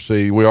 and of course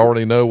we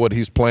already know what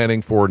he's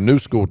planning for new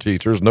school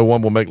teachers. No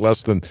one will make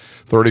less than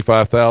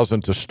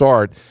 $35,000 to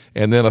start,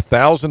 and then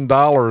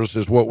 $1,000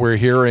 is what we're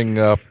hearing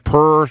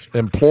per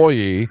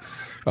employee.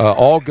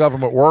 All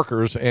government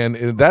workers, and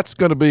that's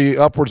going to be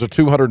upwards of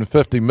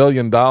 $250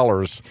 million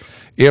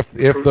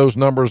if those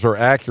numbers are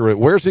accurate.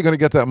 Where's he going to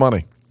get that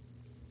money?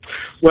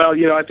 Well,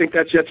 I think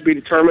that's yet to be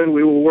determined.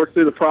 We will work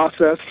through the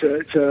process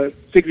to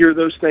figure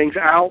those things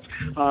out.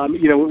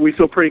 We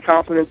feel pretty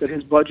confident that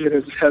his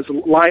budget has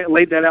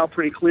laid that out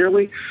pretty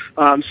clearly.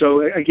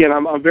 So, again,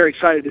 I'm very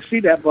excited to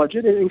see that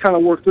budget and kind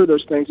of work through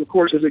those things. Of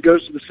course, as it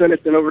goes to the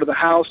Senate, then over to the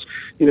House,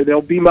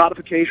 there'll be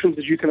modifications,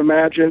 as you can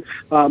imagine.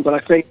 But I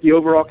think the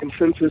overall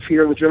consensus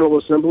here in the General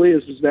Assembly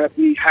is that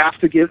we have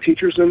to give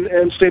teachers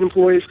and state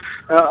employees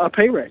a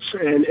pay raise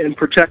and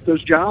protect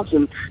those jobs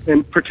and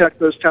protect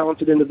those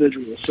talented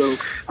individuals. So,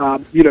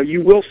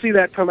 you will see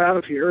that come out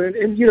of here.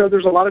 And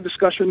there's a lot of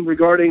discussion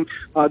regarding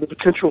the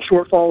potential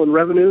shortfall in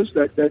revenues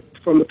that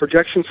from the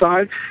projection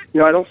side.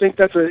 I don't think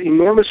that's an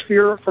enormous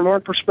fear from our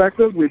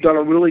perspective. We've done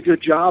a really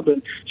good job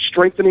in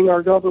strengthening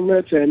our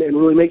government and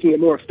really making it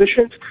more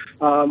efficient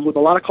with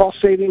a lot of cost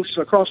savings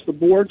across the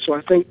board. So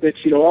I think that,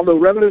 although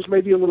revenues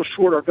may be a little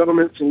short, our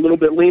government's a little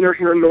bit leaner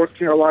here in North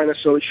Carolina,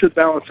 so it should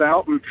balance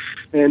out,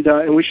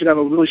 and we should have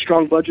a really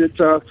strong budget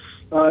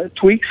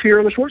tweaks here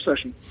in the short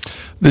session.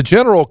 The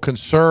general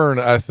concern,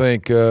 I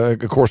think,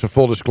 of course, in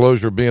full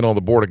disclosure, being on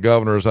the board of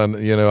governors,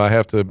 I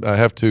have to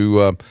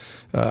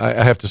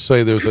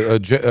say there's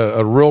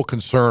a real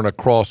concern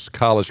across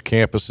college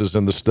campuses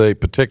in the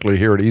state, particularly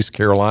here at East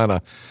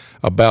Carolina,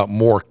 about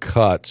more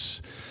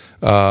cuts.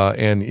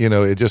 And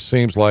it just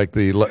seems like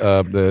the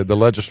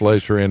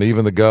legislature and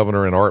even the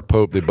governor and Art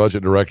Pope, the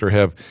budget director,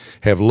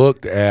 have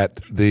looked at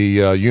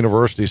the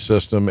university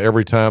system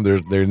every time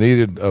they're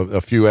needed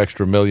a few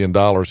extra $1 million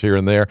here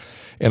and there.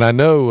 And I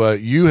know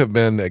you have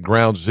been at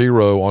ground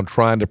zero on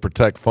trying to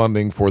protect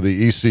funding for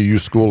the ECU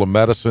School of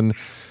Medicine.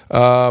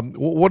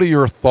 What are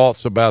your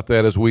thoughts about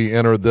that as we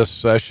enter this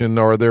session?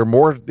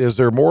 Is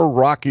there more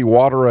rocky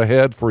water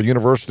ahead for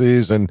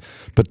universities, and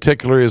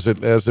particularly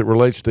as it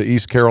relates to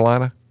East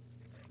Carolina?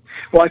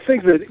 Well, I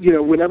think that,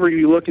 whenever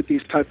you look at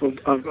these type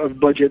of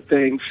budget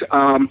things,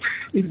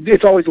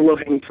 it's always a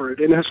low-hanging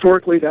fruit. And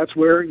historically, that's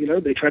where,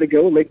 they try to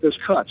go and make those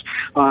cuts.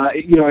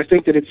 I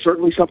think that it's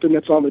certainly something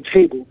that's on the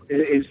table.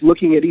 Is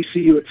looking at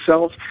ECU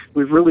itself,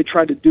 we've really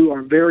tried to do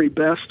our very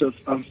best of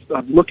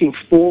looking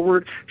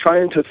forward,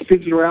 trying to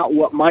figure out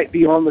what might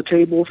be on the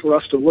table for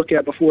us to look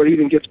at before it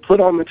even gets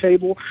put on the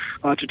table,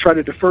 to try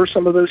to defer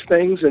some of those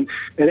things and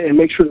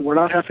make sure that we're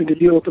not having to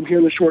deal with them here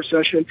in the short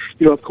session.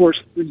 Of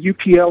course, the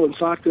UPL and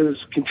SOCTA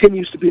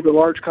continues to be the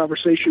large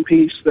conversation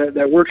piece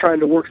that we're trying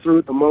to work through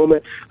at the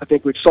moment. I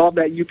think we've solved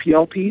that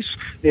UPL piece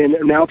and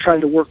are now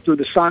trying to work through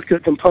the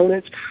SOCTA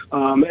component.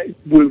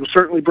 We will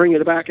certainly bring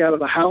it back out of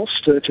the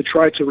House to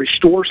try to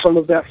restore some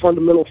of that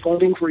fundamental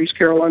funding for East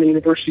Carolina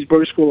University's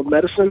Brody School of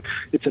Medicine.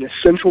 It's an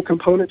essential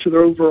component to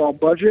their overall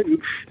budget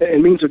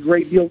and means a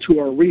great deal to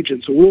our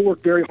region. So we'll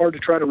work very hard to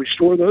try to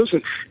restore those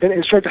and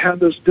start to have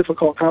those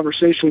difficult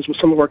conversations with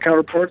some of our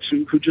counterparts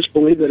who just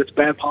believe that it's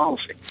bad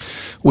policy.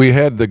 We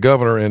had the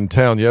governor in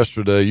town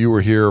yesterday. You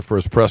were here for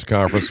his press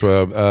conference.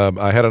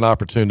 I had an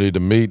opportunity to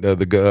meet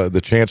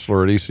the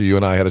chancellor at ECU,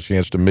 and I had a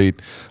chance to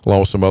meet along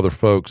with some other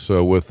folks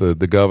with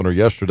the governor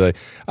yesterday.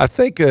 I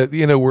think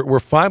we're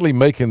finally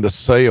making the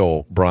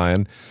sale,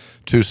 Brian,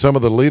 to some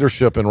of the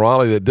leadership in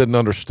Raleigh that didn't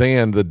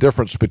understand the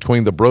difference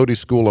between the Brody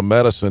School of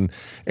Medicine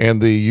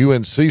and the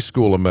UNC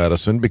School of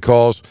Medicine,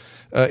 because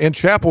in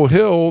Chapel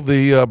Hill,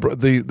 they own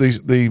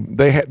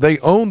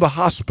the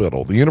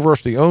hospital. The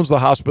university owns the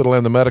hospital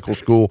and the medical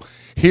school.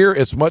 Here,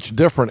 it's much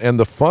different, and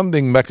the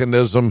funding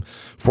mechanism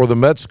for the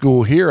med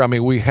school here,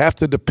 we have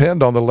to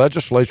depend on the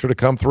legislature to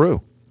come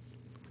through.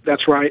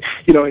 That's right.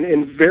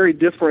 And very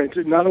different.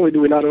 Not only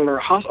do we not own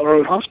our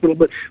own hospital,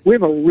 but we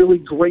have a really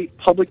great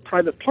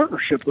public-private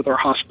partnership with our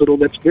hospital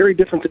that's very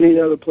different than any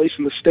other place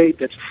in the state.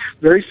 That's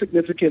very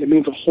significant. It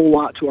means a whole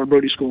lot to our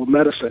Brody School of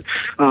Medicine.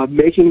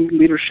 Making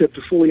leadership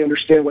to fully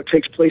understand what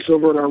takes place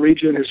over in our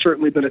region has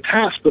certainly been a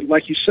task. But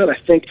like you said, I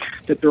think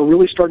that they're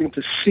really starting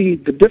to see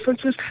the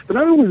differences, but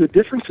not only the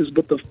differences,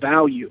 but the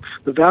value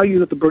that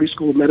the Brody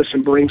School of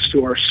Medicine brings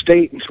to our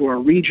state and to our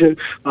region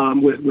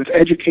with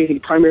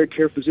educating primary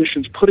care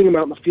physicians, putting them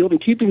out in the field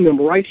and keeping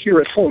them right here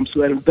at home.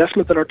 So that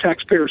investment that our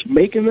taxpayers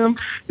make in them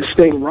is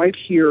staying right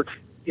here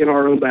in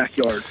our own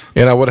backyard.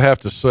 And I would have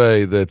to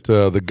say that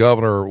the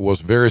governor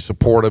was very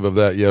supportive of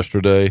that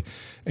yesterday,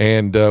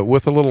 and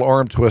with a little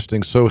arm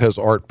twisting, so has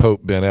Art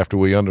Pope been after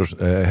we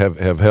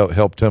have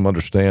helped him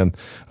understand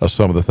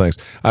some of the things.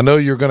 I know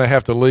you're going to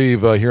have to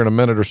leave here in a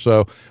minute or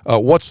so.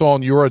 What's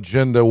on your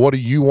agenda? What do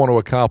you want to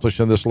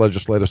accomplish in this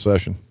legislative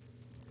session?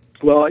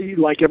 Well,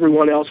 like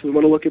everyone else, we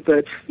want to look at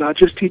the not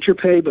just teacher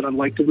pay, but I'd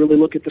like to really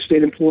look at the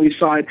state employee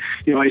side.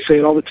 I say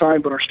it all the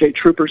time, but our state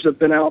troopers have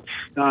been out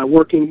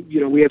working.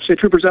 We have state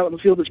troopers out in the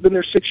field that's been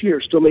there 6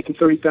 years, still making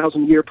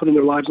 $30,000 a year, putting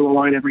their lives on the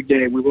line every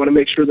day. We want to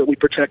make sure that we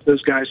protect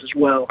those guys as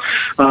well.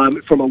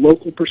 From a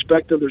local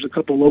perspective, there's a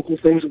couple local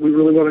things that we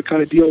really want to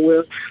kind of deal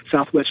with.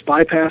 Southwest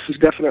Bypass is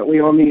definitely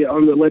on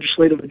the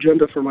legislative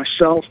agenda for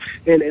myself,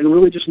 and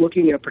really just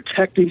looking at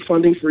protecting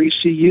funding for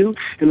ECU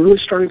and really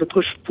starting to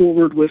push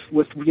forward with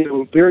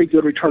very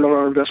good return on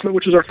our investment,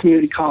 which is our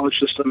community college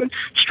system, and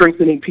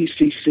strengthening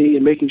PCC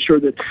and making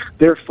sure that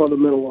their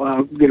fundamental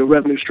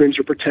revenue streams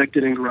are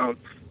protected and grown.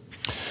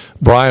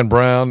 Brian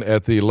Brown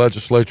at the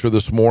legislature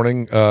this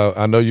morning.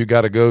 I know you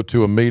got to go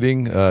to a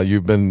meeting.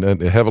 You've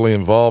been heavily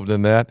involved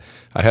in that.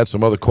 I had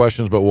some other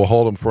questions, but we'll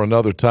hold them for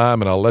another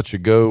time, and I'll let you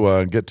go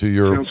and get to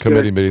your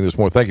committee meeting this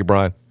morning. Thank you,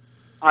 Brian.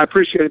 I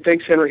appreciate it.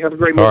 Thanks, Henry. Have a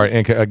great morning. All right,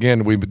 and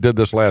again, we did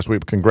this last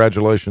week.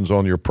 Congratulations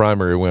on your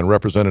primary win.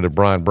 Representative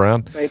Brian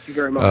Brown. Thank you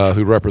very much.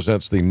 Who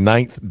represents the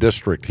 9th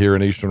District here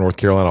in Eastern North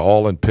Carolina,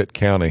 all in Pitt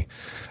County.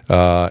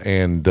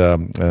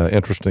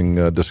 Interesting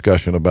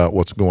discussion about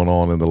what's going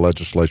on in the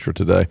legislature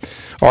today.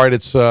 All right,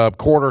 it's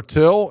quarter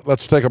till.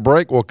 Let's take a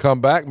break. We'll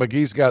come back.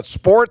 McGee's got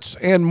sports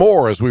and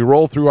more as we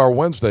roll through our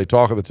Wednesday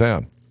Talk of the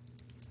Town.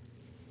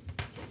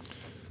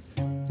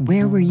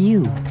 Where were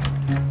you?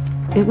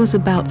 It was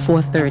about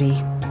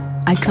 4:30.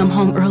 I'd come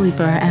home early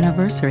for our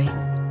anniversary.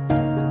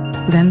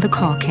 Then the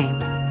call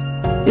came.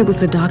 It was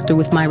the doctor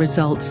with my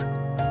results.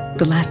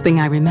 The last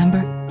thing I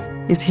remember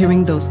is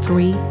hearing those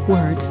 3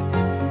 words,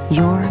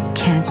 "You're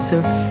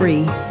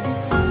cancer-free."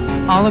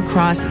 All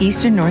across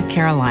Eastern North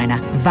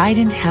Carolina,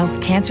 Vidant Health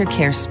Cancer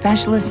Care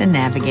specialists and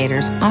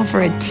navigators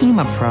offer a team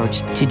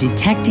approach to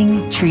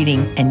detecting,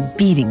 treating, and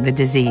beating the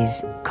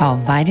disease. Call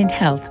Vidant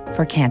Health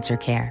for cancer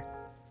care.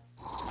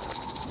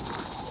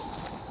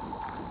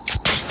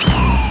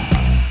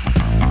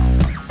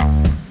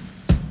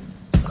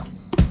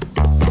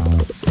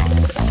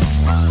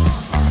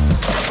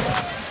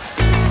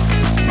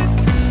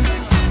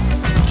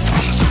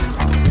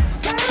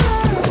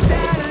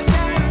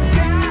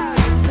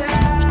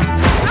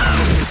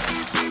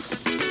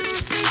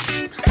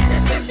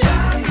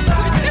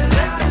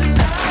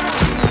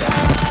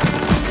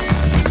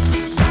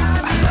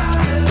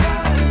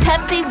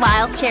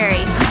 Wild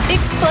Cherry.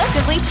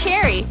 Explosively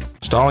cherry.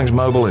 Stallings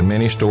Mobile and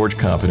Mini Storage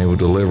Company will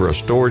deliver a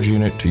storage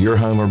unit to your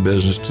home or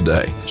business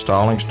today.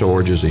 Stallings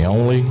Storage is the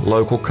only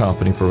local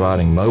company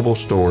providing mobile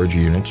storage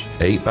units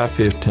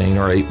 8x15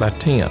 or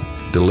 8x10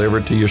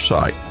 delivered to your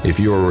site. If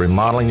you are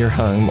remodeling your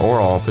home or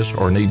office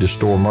or need to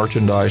store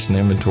merchandise and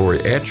inventory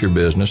at your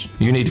business,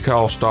 you need to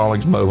call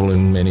Stallings Mobile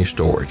and Mini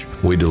Storage.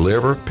 We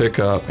deliver, pick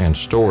up, and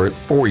store it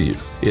for you.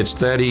 It's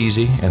that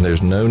easy, and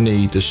there's no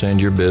need to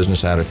send your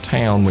business out of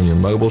town when your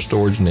mobile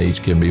storage needs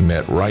can be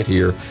met right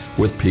here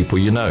with people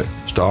you know.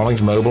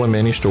 Stallings Mobile and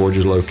Mini Storage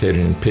is located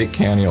in Pitt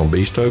County on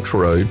Beast Oaks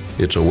Road.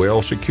 It's a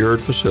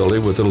well-secured facility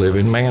with a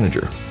live-in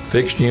manager.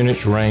 Fixed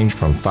units range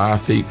from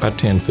 5 feet by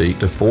 10 feet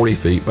to 40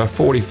 feet by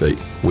 40 feet.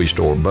 We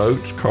store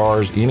boats,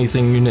 cars,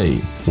 anything you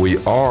need. We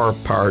are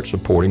Pirate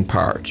supporting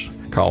pirates.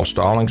 Call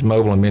Stallings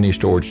Mobile and Mini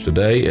Storage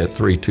today at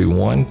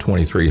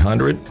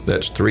 321-2300.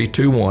 That's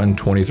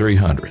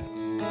 321-2300.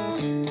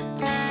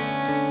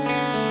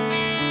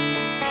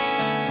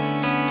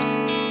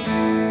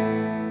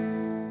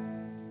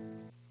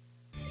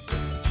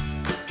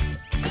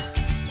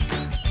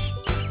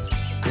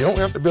 You don't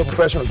have to be a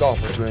professional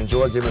golfer to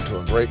enjoy giving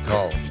to a great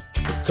cause.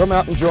 Come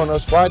out and join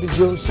us Friday,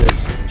 June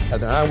 6th at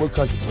the Ironwood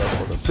Country Club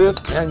for the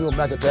 5th Annual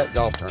McAttack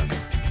Golf Tournament,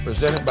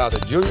 presented by the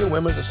Junior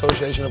Women's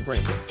Association of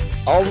Greenville.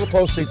 All of the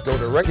proceeds go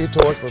directly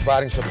towards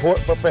providing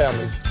support for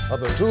families of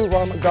the 2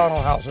 Ronald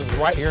McDonald houses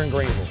right here in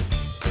Greenville.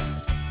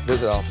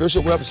 Visit our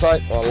official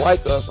website or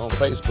like us on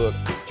Facebook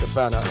to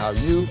find out how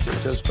you can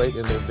participate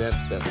in the event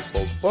that's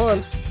both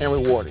fun and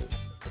rewarding.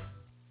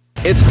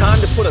 It's time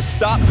to put a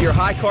stop to your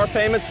high car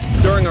payments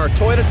during our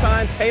Toyota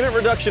Time payment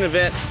reduction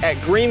event at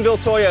Greenville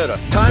Toyota.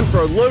 Time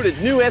for a loaded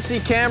new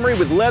SE Camry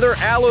with leather,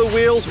 alloy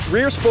wheels,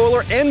 rear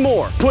spoiler, and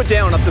more. Put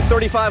down up to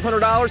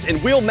 $3,500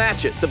 and we'll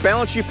match it. The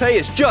balance you pay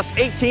is just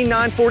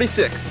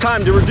 $18,946.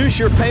 Time to reduce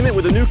your payment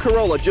with a new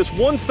Corolla, just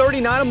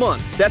 $139 a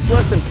month. That's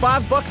less than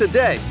 $5 a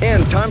day.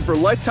 And time for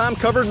lifetime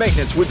covered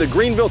maintenance with the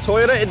Greenville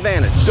Toyota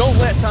Advantage. Don't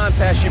let time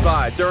pass you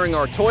by during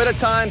our Toyota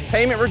Time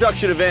payment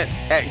reduction event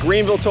at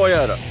Greenville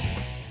Toyota.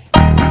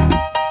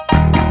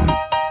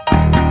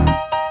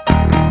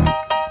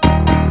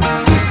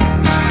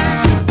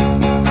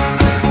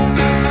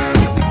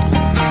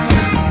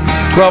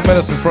 12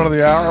 minutes in front of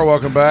the hour.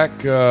 Welcome back.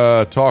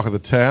 Talk of the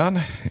Town.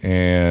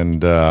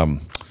 And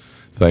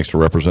Thanks to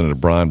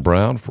Representative Brian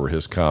Brown for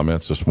his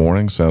comments this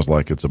morning. Sounds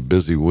like it's a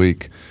busy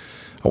week.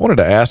 I wanted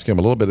to ask him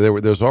a little bit.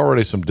 There's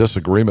already some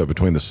disagreement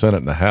between the Senate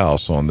and the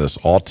House on this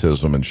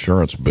autism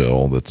insurance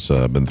bill that's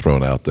been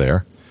thrown out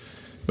there.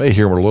 May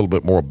hear a little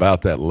bit more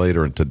about that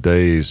later in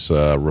today's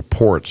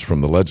reports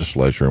from the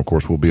legislature. And of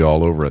course, we'll be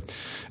all over it.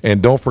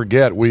 And don't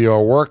forget, we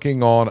are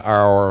working on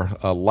our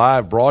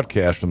live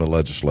broadcast from the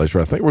legislature.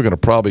 I think we're going to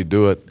probably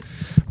do it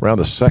around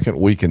the second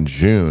week in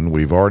June.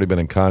 We've already been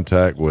in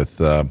contact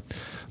with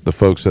the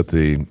folks at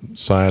the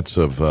Science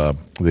of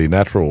the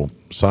Natural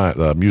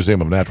Science Museum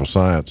of Natural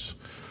Science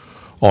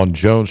on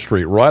Jones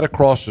Street, right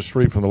across the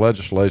street from the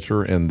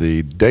legislature in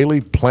the Daily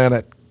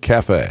Planet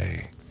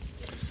Cafe.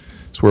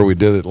 It's where we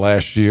did it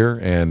last year,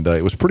 and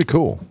it was pretty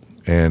cool.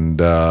 And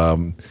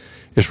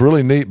it's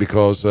really neat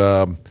because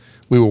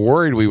we were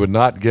worried we would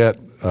not get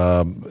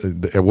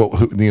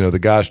the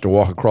guys to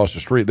walk across the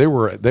street. They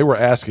were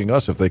asking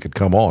us if they could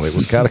come on. It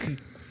was kind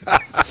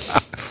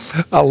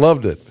of I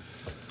loved it.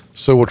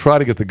 So we'll try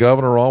to get the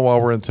governor on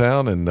while we're in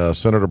town, and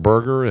Senator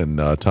Berger and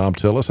Tom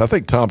Tillis. I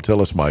think Tom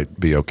Tillis might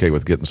be okay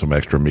with getting some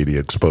extra media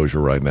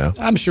exposure right now.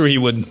 I'm sure he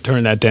wouldn't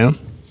turn that down.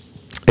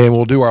 And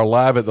we'll do our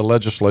Live at the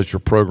Legislature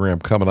program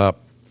coming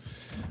up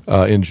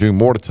in June.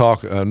 More to tell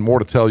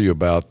you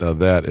about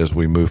that as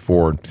we move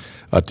forward.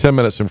 10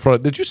 minutes in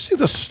front. Did you see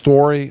the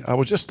story? I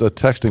was just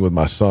texting with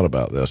my son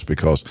about this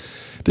because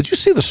did you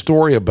see the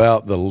story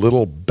about the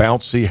little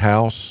bouncy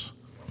house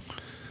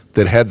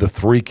that had the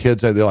three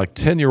kids? They're like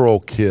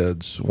 10-year-old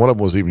kids. One of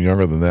them was even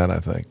younger than that, I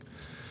think.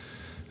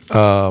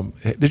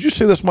 Did you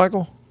see this,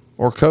 Michael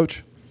or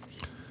Coach?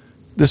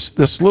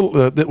 This little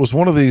it was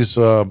one of these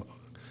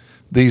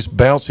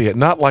bouncy,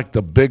 not like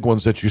the big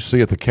ones that you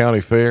see at the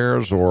county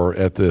fairs or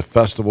at the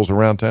festivals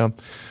around town,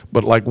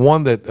 but like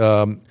one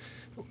that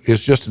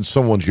is just in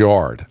someone's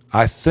yard.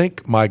 I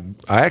think like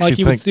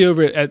you would see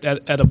over at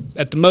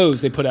the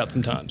Moe's they put out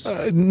sometimes.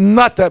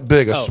 Not that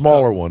big, a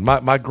smaller one.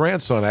 My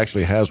grandson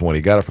actually has one. He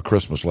got it for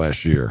Christmas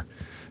last year,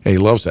 and he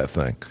loves that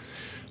thing.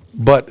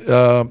 But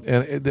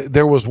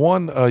there was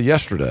one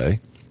yesterday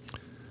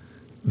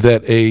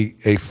that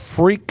a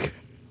freak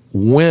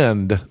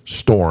wind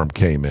storm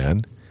came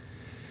in.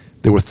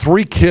 There were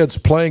three kids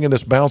playing in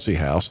this bouncy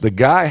house. The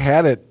guy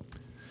had it.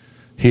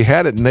 He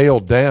had it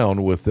nailed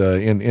down with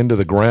into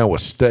the ground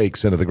with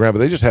stakes into the ground, but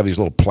they just have these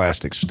little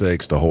plastic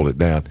stakes to hold it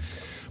down.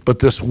 But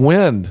this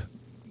wind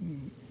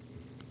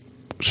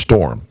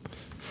storm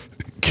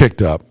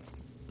kicked up,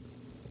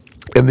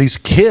 and these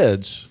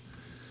kids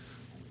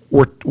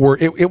were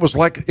it was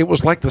like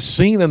the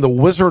scene in The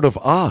Wizard of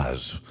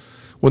Oz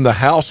when the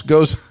house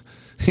goes,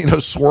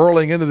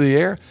 swirling into the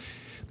air.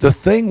 The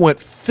thing went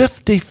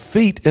 50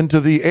 feet into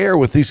the air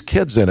with these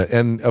kids in it,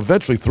 and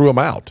eventually threw them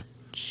out.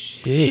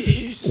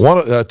 Jeez.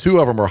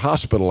 Two of them are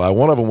hospitalized.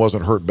 One of them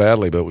wasn't hurt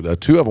badly,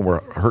 but two of them were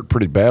hurt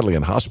pretty badly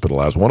and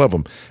hospitalized. One of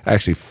them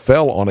actually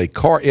fell on a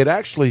car. It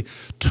actually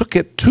took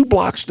it 2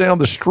 blocks down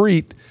the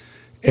street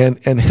and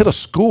hit a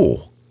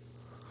school.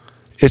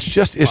 And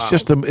there's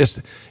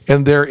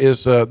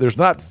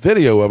not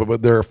video of it,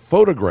 but there are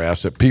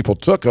photographs that people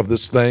took of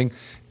this thing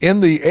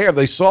in the air.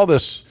 They saw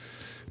this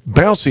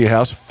bouncy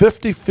house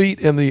 50 feet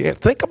in the air.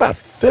 Think about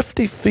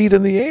 50 feet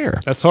in the air.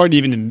 That's hard to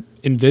even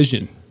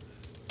envision.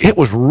 It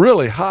was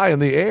really high in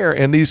the air,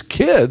 and these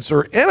kids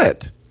are in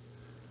it.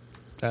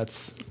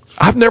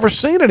 I've never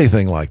seen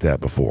anything like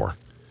that before.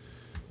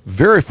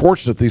 Very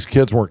fortunate these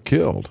kids weren't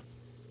killed.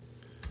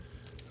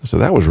 So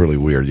that was really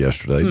weird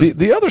yesterday.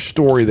 The other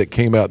story that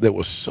came out that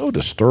was so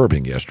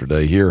disturbing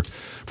yesterday here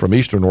from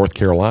Eastern North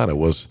Carolina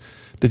was,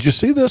 did you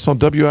see this on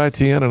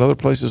WITN and other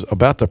places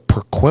about the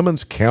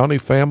Perquimans County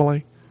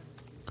family?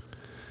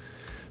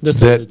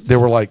 There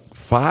were like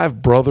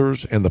 5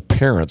 brothers and the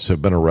parents have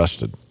been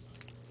arrested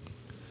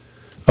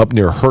up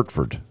near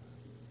Hertford.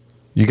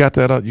 You got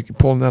that up? You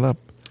pulling that up?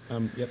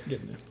 Yep,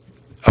 getting there.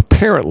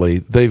 Apparently,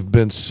 they've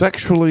been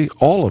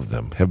all of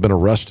them have been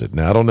arrested.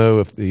 Now, I don't know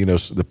if,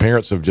 the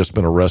parents have just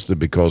been arrested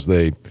because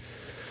they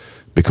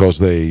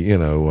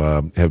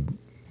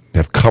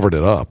have covered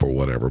it up or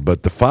whatever.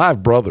 But the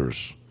 5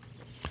 brothers,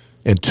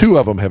 and 2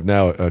 of them have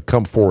now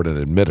come forward and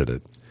admitted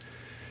it.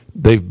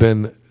 They've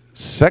been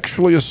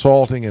sexually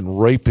assaulting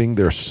and raping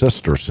their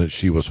sister since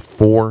she was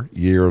 4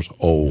 years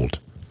old.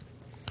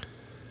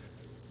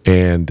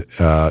 And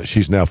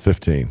she's now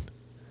 15.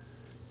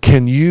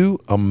 Can you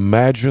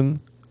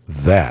imagine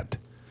that?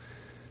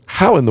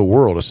 How in the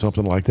world does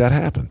something like that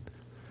happen?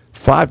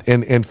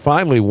 And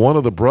finally, one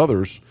of the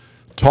brothers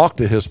talked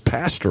to his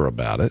pastor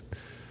about it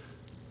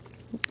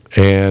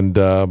and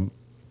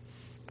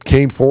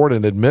came forward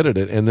and admitted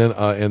it. And then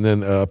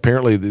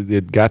apparently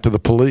it got to the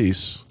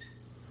police.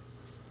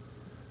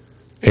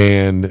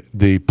 And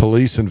the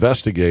police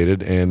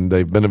investigated, and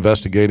they've been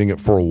investigating it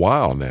for a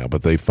while now,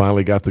 but they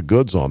finally got the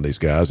goods on these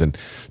guys, and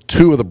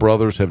 2 of the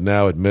brothers have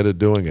now admitted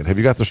doing it. Have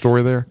you got the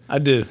story there? I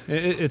do.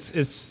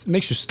 It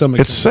makes your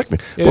stomach. It's sickening.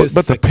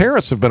 But the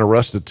parents have been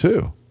arrested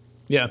too.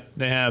 Yeah,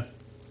 they have.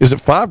 Is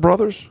it 5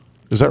 brothers?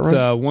 Is that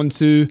right? 1,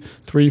 2,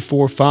 3,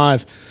 4,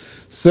 5,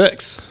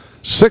 6.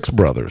 6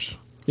 brothers.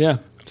 Yeah.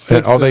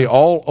 And are they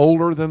all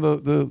older than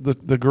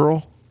the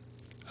girl?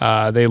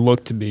 They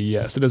look to be,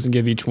 yes. It doesn't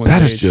give each one.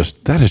 That age.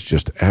 is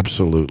just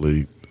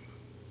absolutely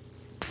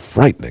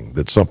frightening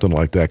that something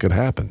like that could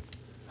happen.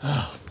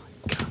 Oh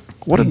my God.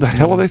 What in the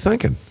hell are they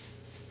thinking?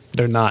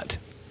 They're not.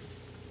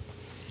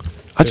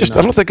 I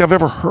don't think I've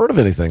ever heard of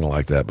anything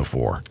like that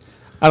before.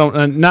 I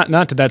don't.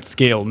 Not to that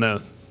scale.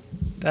 No.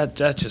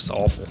 That's just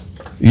awful.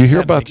 You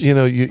hear about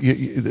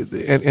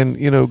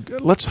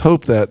let's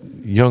hope that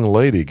young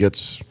lady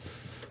gets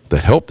the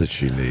help that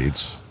she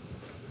needs,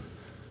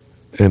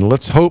 and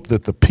let's hope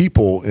that the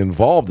people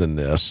involved in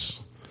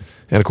this,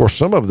 and of course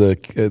some of they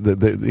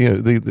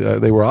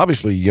were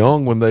obviously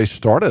young when they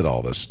started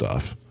all this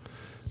stuff,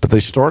 but they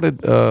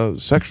started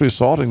sexually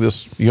assaulting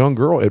this young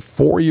girl at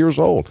 4 years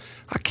old.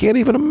 I can't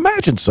even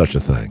imagine such a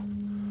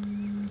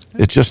thing.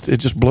 It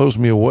just blows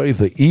me away,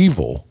 the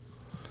evil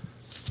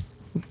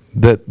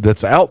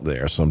that's out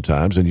there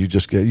sometimes, and you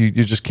just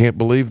can't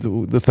believe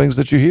the things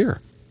that you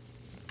hear.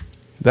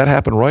 That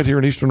happened right here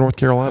in Eastern North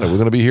Carolina. We're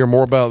going to be hearing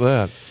more about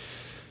that.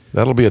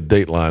 That'll be a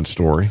Dateline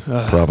story,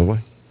 probably.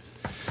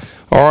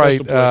 All right,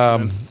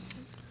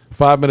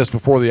 5 minutes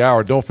before the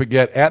hour. Don't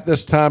forget, at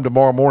this time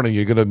tomorrow morning,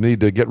 you're going to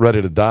need to get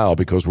ready to dial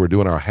because we're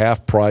doing our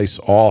half price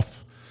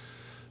off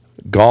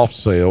golf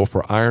sale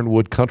for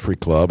Ironwood Country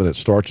Club, and it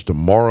starts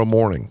tomorrow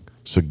morning.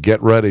 So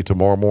get ready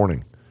tomorrow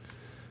morning.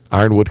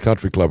 Ironwood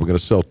Country Club. We're going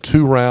to sell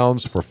 2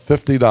 rounds for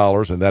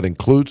 $50, and that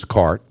includes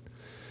cart.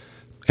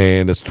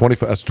 And it's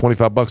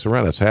 $25 a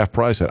round. That's half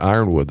price at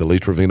Ironwood, the Lee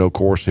Trevino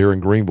course here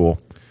in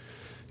Greenville.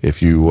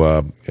 If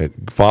you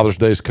Father's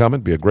Day is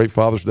coming, be a great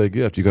Father's Day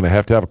gift. You're going to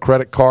have a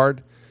credit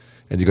card,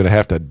 and you're going to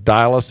have to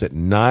dial us at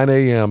 9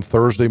 a.m.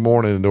 Thursday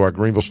morning into our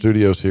Greenville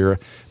studios here.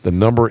 The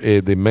number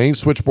is the main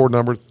switchboard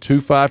number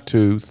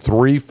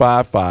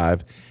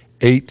 252-355-8822.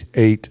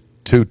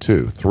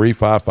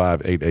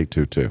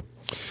 355-8822.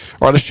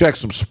 All right, let's check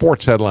some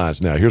sports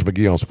headlines now. Here's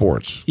McGee on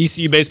sports.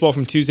 ECU baseball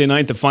from Tuesday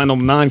night, the final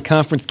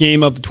non-conference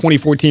game of the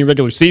 2014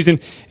 regular season,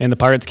 and the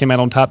Pirates came out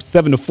on top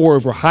 7-4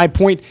 over High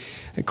Point.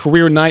 A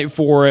career night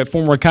for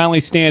former Conley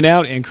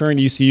standout and current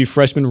ECU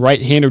freshman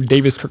right-hander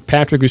Davis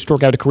Kirkpatrick, who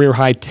struck out a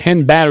career-high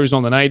 10 batters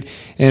on the night,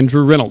 and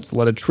Drew Reynolds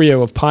led a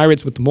trio of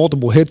Pirates with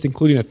multiple hits,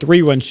 including a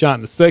 3-run shot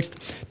in the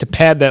 6th. To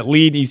pad that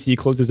lead, ECU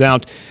closes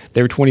out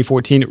their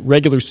 2014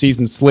 regular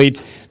season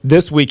slate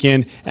this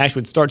weekend.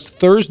 Actually, it starts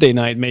Thursday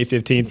night, May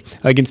 15th,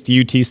 against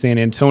UT San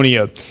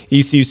Antonio.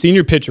 ECU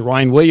senior pitcher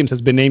Ryan Williams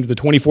has been named to the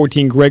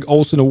 2014 Greg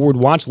Olson Award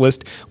watch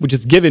list, which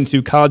is given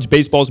to college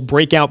baseball's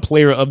breakout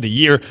player of the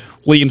year.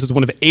 Williams is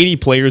one of 80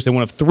 players and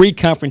one of 3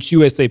 Conference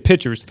USA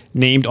pitchers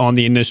named on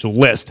the initial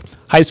list.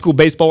 High school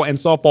baseball and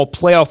softball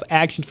playoff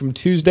action from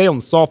Tuesday. On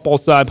the softball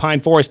side, Pine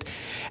Forest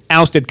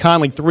ousted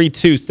Conley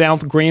 3-2.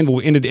 South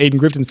Granville ended Aiden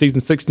Griffin season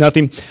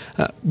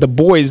 6-0. The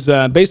boys'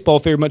 baseball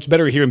fared much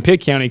better here in Pitt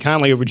County.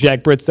 Conley over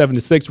Jack Britt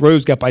 7-6.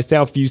 Rose got by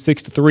Southview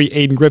 6-3.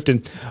 Aiden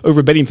Griffin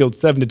over Bedingfield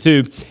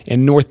 7-2.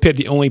 And North Pitt,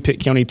 the only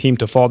Pitt County team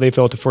to fall, they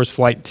fell to First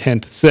Flight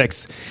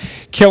 10-6.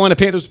 Carolina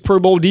Panthers Pro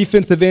Bowl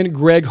defensive end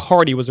Greg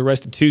Hardy was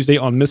arrested Tuesday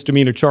on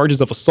misdemeanor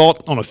charges of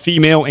assault on a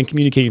female and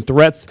communicating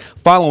threats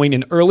following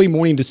an early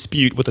morning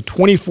dispute with a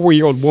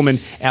 24-year-old woman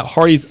at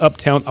Hardy's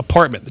Uptown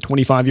apartment. The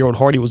 25-year-old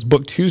Hardy was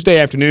booked Tuesday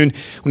afternoon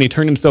when he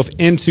turned himself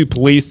into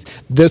police.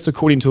 This,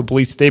 according to a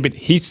police statement.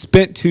 He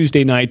spent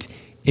Tuesday night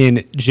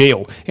in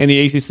jail. And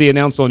the ACC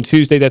announced on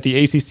Tuesday that the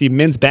ACC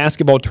Men's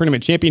Basketball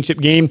Tournament Championship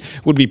game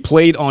would be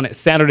played on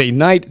Saturday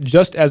night,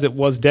 just as it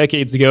was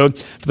decades ago.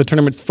 For the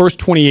tournament's first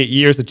 28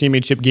 years, the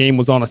championship game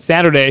was on a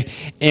Saturday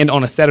and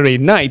on a Saturday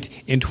night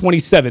in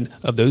 27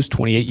 of those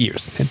 28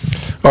 years.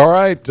 All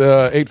right,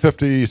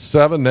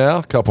 8:57 now,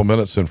 a couple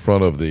minutes in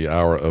front of the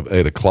hour of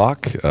 8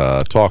 o'clock.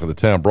 Talk of the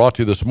Town brought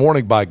to you this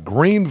morning by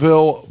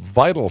Greenville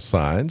Vital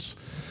Signs.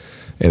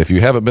 And if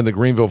you haven't been to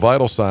Greenville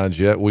Vital Signs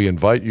yet, we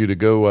invite you to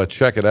go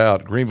check it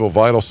out. Greenville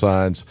Vital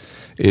Signs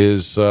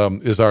is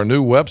our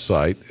new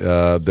website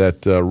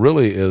that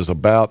really is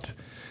about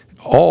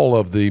all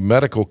of the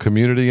medical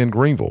community in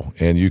Greenville.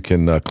 And you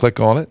can click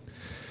on it,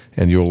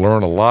 and you'll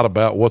learn a lot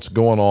about what's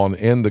going on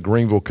in the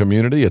Greenville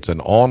community. It's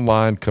an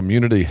online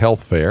community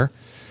health fair,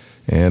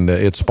 and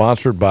it's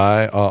sponsored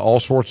by all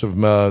sorts of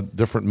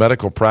different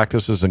medical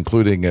practices,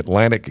 including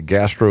Atlantic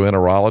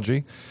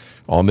Gastroenterology.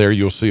 On there,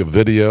 you'll see a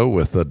video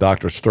with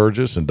Dr.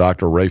 Sturgis and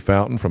Dr. Ray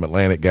Fountain from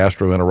Atlantic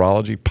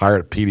Gastroenterology.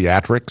 Pirate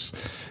Pediatrics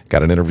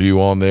got an interview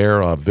on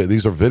there.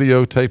 These are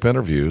videotape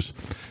interviews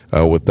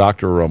with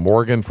Dr.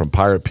 Morgan from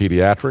Pirate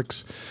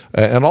Pediatrics,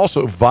 and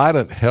also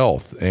Vidant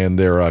Health and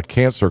their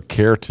cancer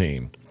care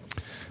team.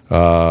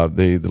 A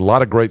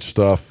lot of great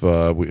stuff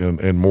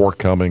and more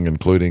coming,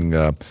 including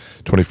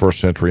 21st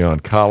Century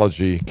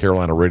Oncology,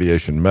 Carolina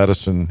Radiation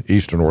Medicine,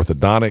 Eastern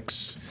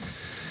Orthodontics,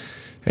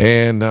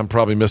 and I'm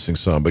probably missing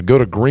some. But go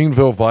to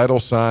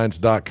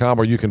GreenvilleVitalSigns.com,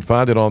 or you can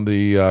find it on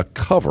the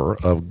cover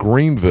of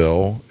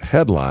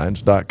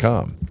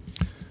GreenvilleHeadlines.com,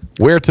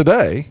 where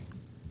today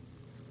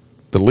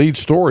the lead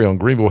story on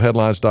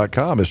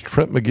GreenvilleHeadlines.com is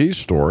Trent McGee's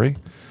story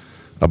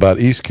about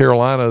East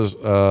Carolina's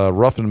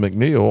Ruffin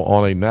McNeil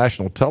on a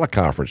national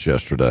teleconference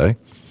yesterday,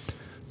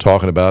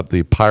 talking about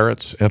the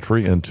Pirates'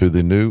 entry into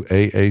the new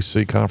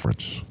AAC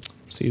conference.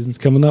 Season's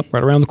coming up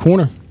right around the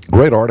corner.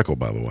 Great article,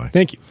 by the way.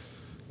 Thank you.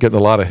 Getting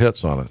a lot of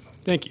hits on it.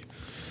 Thank you.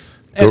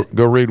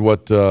 Go read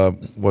what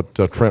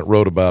Trent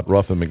wrote about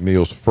Ruffin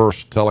McNeil's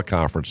first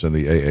teleconference in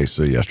the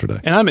AAC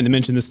yesterday. And I meant to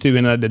mention this too,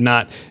 and I did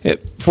not.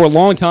 For a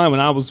long time when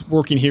I was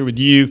working here with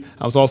you,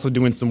 I was also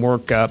doing some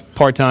work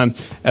part-time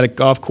at a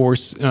golf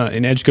course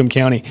in Edgecombe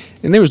County.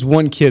 And there was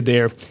one kid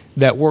there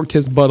that worked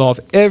his butt off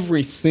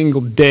every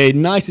single day.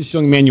 Nicest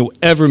young man you'll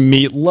ever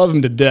meet. Love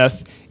him to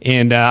death.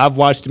 And I've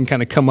watched him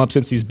kind of come up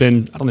since he's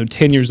been,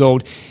 10 years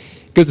old.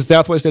 Goes to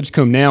Southwest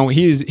Edgecombe now.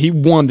 He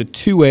won the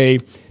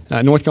 2A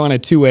North Carolina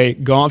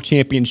 2A golf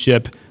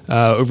championship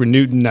over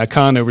Newton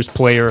Conover's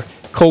player,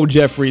 Cole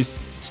Jeffries,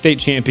 state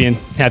champion.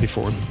 Happy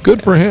for him.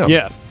 Good for him.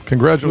 Yeah.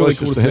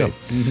 Congratulations really cool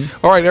to him.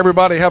 All right,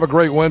 everybody, have a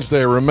great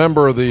Wednesday.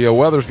 Remember, the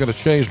weather's going to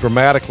change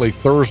dramatically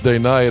Thursday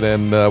night,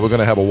 and we're going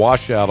to have a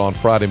washout on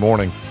Friday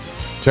morning.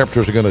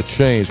 Temperatures are going to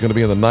change. Going to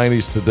be in the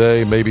 90s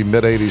today, maybe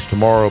mid-80s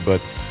tomorrow,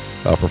 but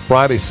for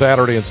Friday,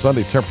 Saturday, and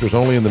Sunday, temperatures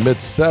only in the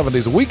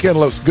mid-70s. The weekend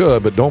looks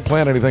good, but don't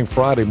plan anything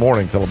Friday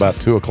morning till about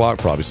 2 o'clock,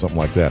 probably something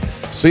like that.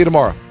 See you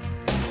tomorrow.